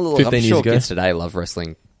 Yeah, well, look, 15 I'm years sure ago. kids today love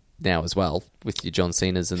wrestling now as well, with your John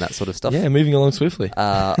Cena's and that sort of stuff. Yeah, moving along swiftly. Look,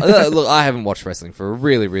 I haven't watched wrestling for a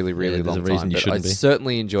really, really, really Yeah, there's long a reason time, you but I shouldn't be.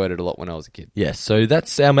 certainly enjoyed it a lot when I was a kid. Yes, so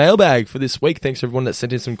that's our mailbag for this week. Thanks to everyone that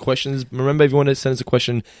sent in some questions. Remember, if you want to send us a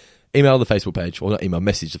question, email the Facebook page, or not email,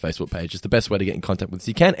 message the Facebook page. It's the best way to get in contact with us.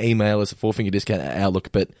 You can email us at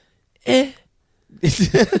 4fingerdiscount@outlook, but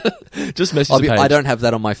just message the page. I don't have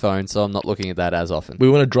that on my phone, so I'm not looking at that as often. We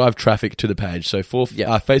want to drive traffic to the page. So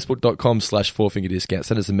facebook.com/4fingerdiscount.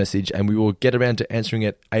 Send us a message and we will get around to answering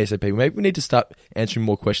it ASAP. Maybe we need to start answering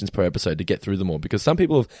more questions per episode to get through them all, because some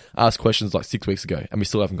people have asked questions like 6 weeks ago and we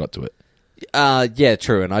still haven't got to it. Yeah,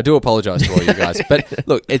 true, and I do apologise to all you guys. But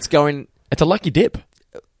look, it's a lucky dip.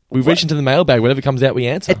 We reach into the mailbag. Whatever comes out, we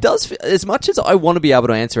answer. It does, as much as I want to be able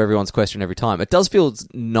to answer everyone's question every time, it does feel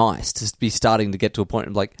nice to be starting to get to a point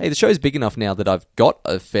of like, hey, the show's big enough now that I've got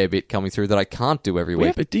a fair bit coming through that I can't do every week.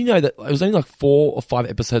 Yeah, but do you know that it was only like 4 or 5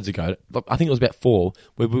 episodes ago, I think it was about 4,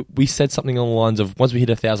 where we said something along the lines of, once we hit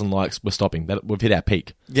 1,000 likes, we're stopping. That we've hit our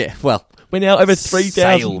peak. Yeah, well, we're now over 3,000.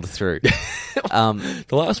 Sailed through. The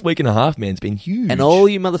last week and a half, man, it's been huge. And all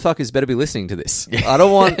you motherfuckers better be listening to this. I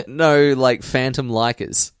don't want no like phantom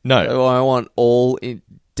likers. No. I want all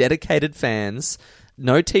dedicated fans.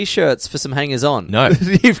 No t-shirts for some hangers on. No.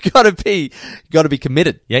 You've got to be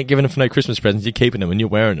committed. You ain't giving them for no Christmas presents. You're keeping them and you're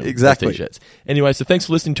wearing them. Exactly. Those t-shirts. Anyway, so thanks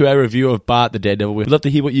for listening to our review of Bart the Daredevil. We'd love to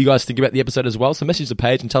hear what you guys think about the episode as well. So message the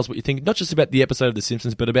page and tell us what you think, not just about the episode of The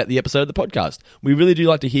Simpsons, but about the episode of the podcast. We really do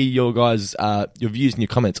like to hear your guys, your views and your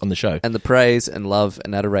comments on the show. And the praise and love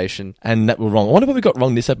and adoration. And that we're wrong. I wonder what we got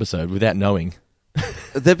wrong this episode without knowing.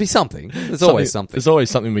 There'd be something. There's always something. There's always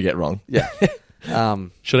something we get wrong. Yeah.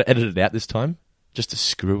 Should I edit it out this time? Just to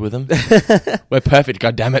screw with them? We're perfect,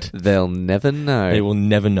 goddammit. They'll never know. They will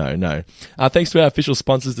never know, no. Thanks to our official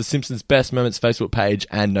sponsors, The Simpsons Best Moments Facebook page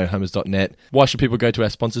and NoHomers.net. Why should people go to our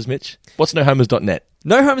sponsors, Mitch? What's NoHomers.net?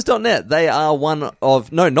 NoHomers.net. They are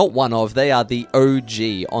they are the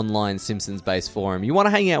OG online Simpsons-based forum. You want to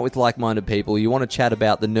hang out with like-minded people, you want to chat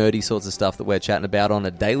about the nerdy sorts of stuff that we're chatting about on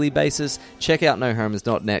a daily basis, check out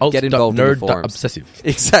NoHomers.net. Get involved in the forums. Obsessive.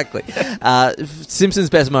 Exactly. Simpsons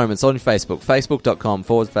Best Moments on Facebook. Facebook.com /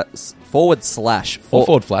 Or forward flash,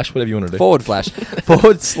 whatever you want to do. /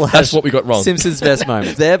 That's what we got wrong. Simpsons Best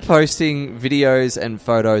Moments. They're posting videos and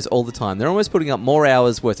photos all the time. They're almost putting up more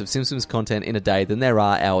hours worth of Simpsons content in a day than there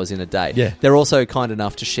are hours in a day. Yeah. They're also kind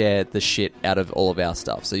enough to share the shit out of all of our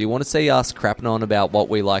stuff. So you want to see us crapping on about what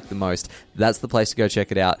we like the most, that's the place to go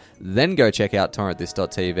check it out. Then go check out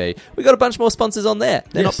torrentthis.tv. We got a bunch more sponsors on there.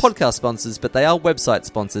 They're Yes. not podcast sponsors, but they are website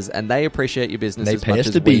sponsors, and they appreciate your business They as pay much us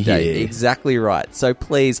as to we be do. here. Exactly right. So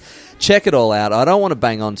please check it all out. I don't want to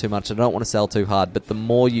bang on too much. I don't want to sell too hard, but the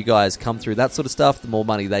more you guys come through that sort of stuff, the more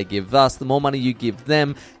money they give us, the more money you give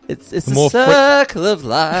them. It's a more circle of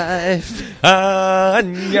life. I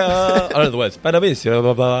don't know the words.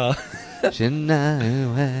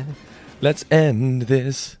 Let's end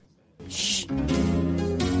this. Shh.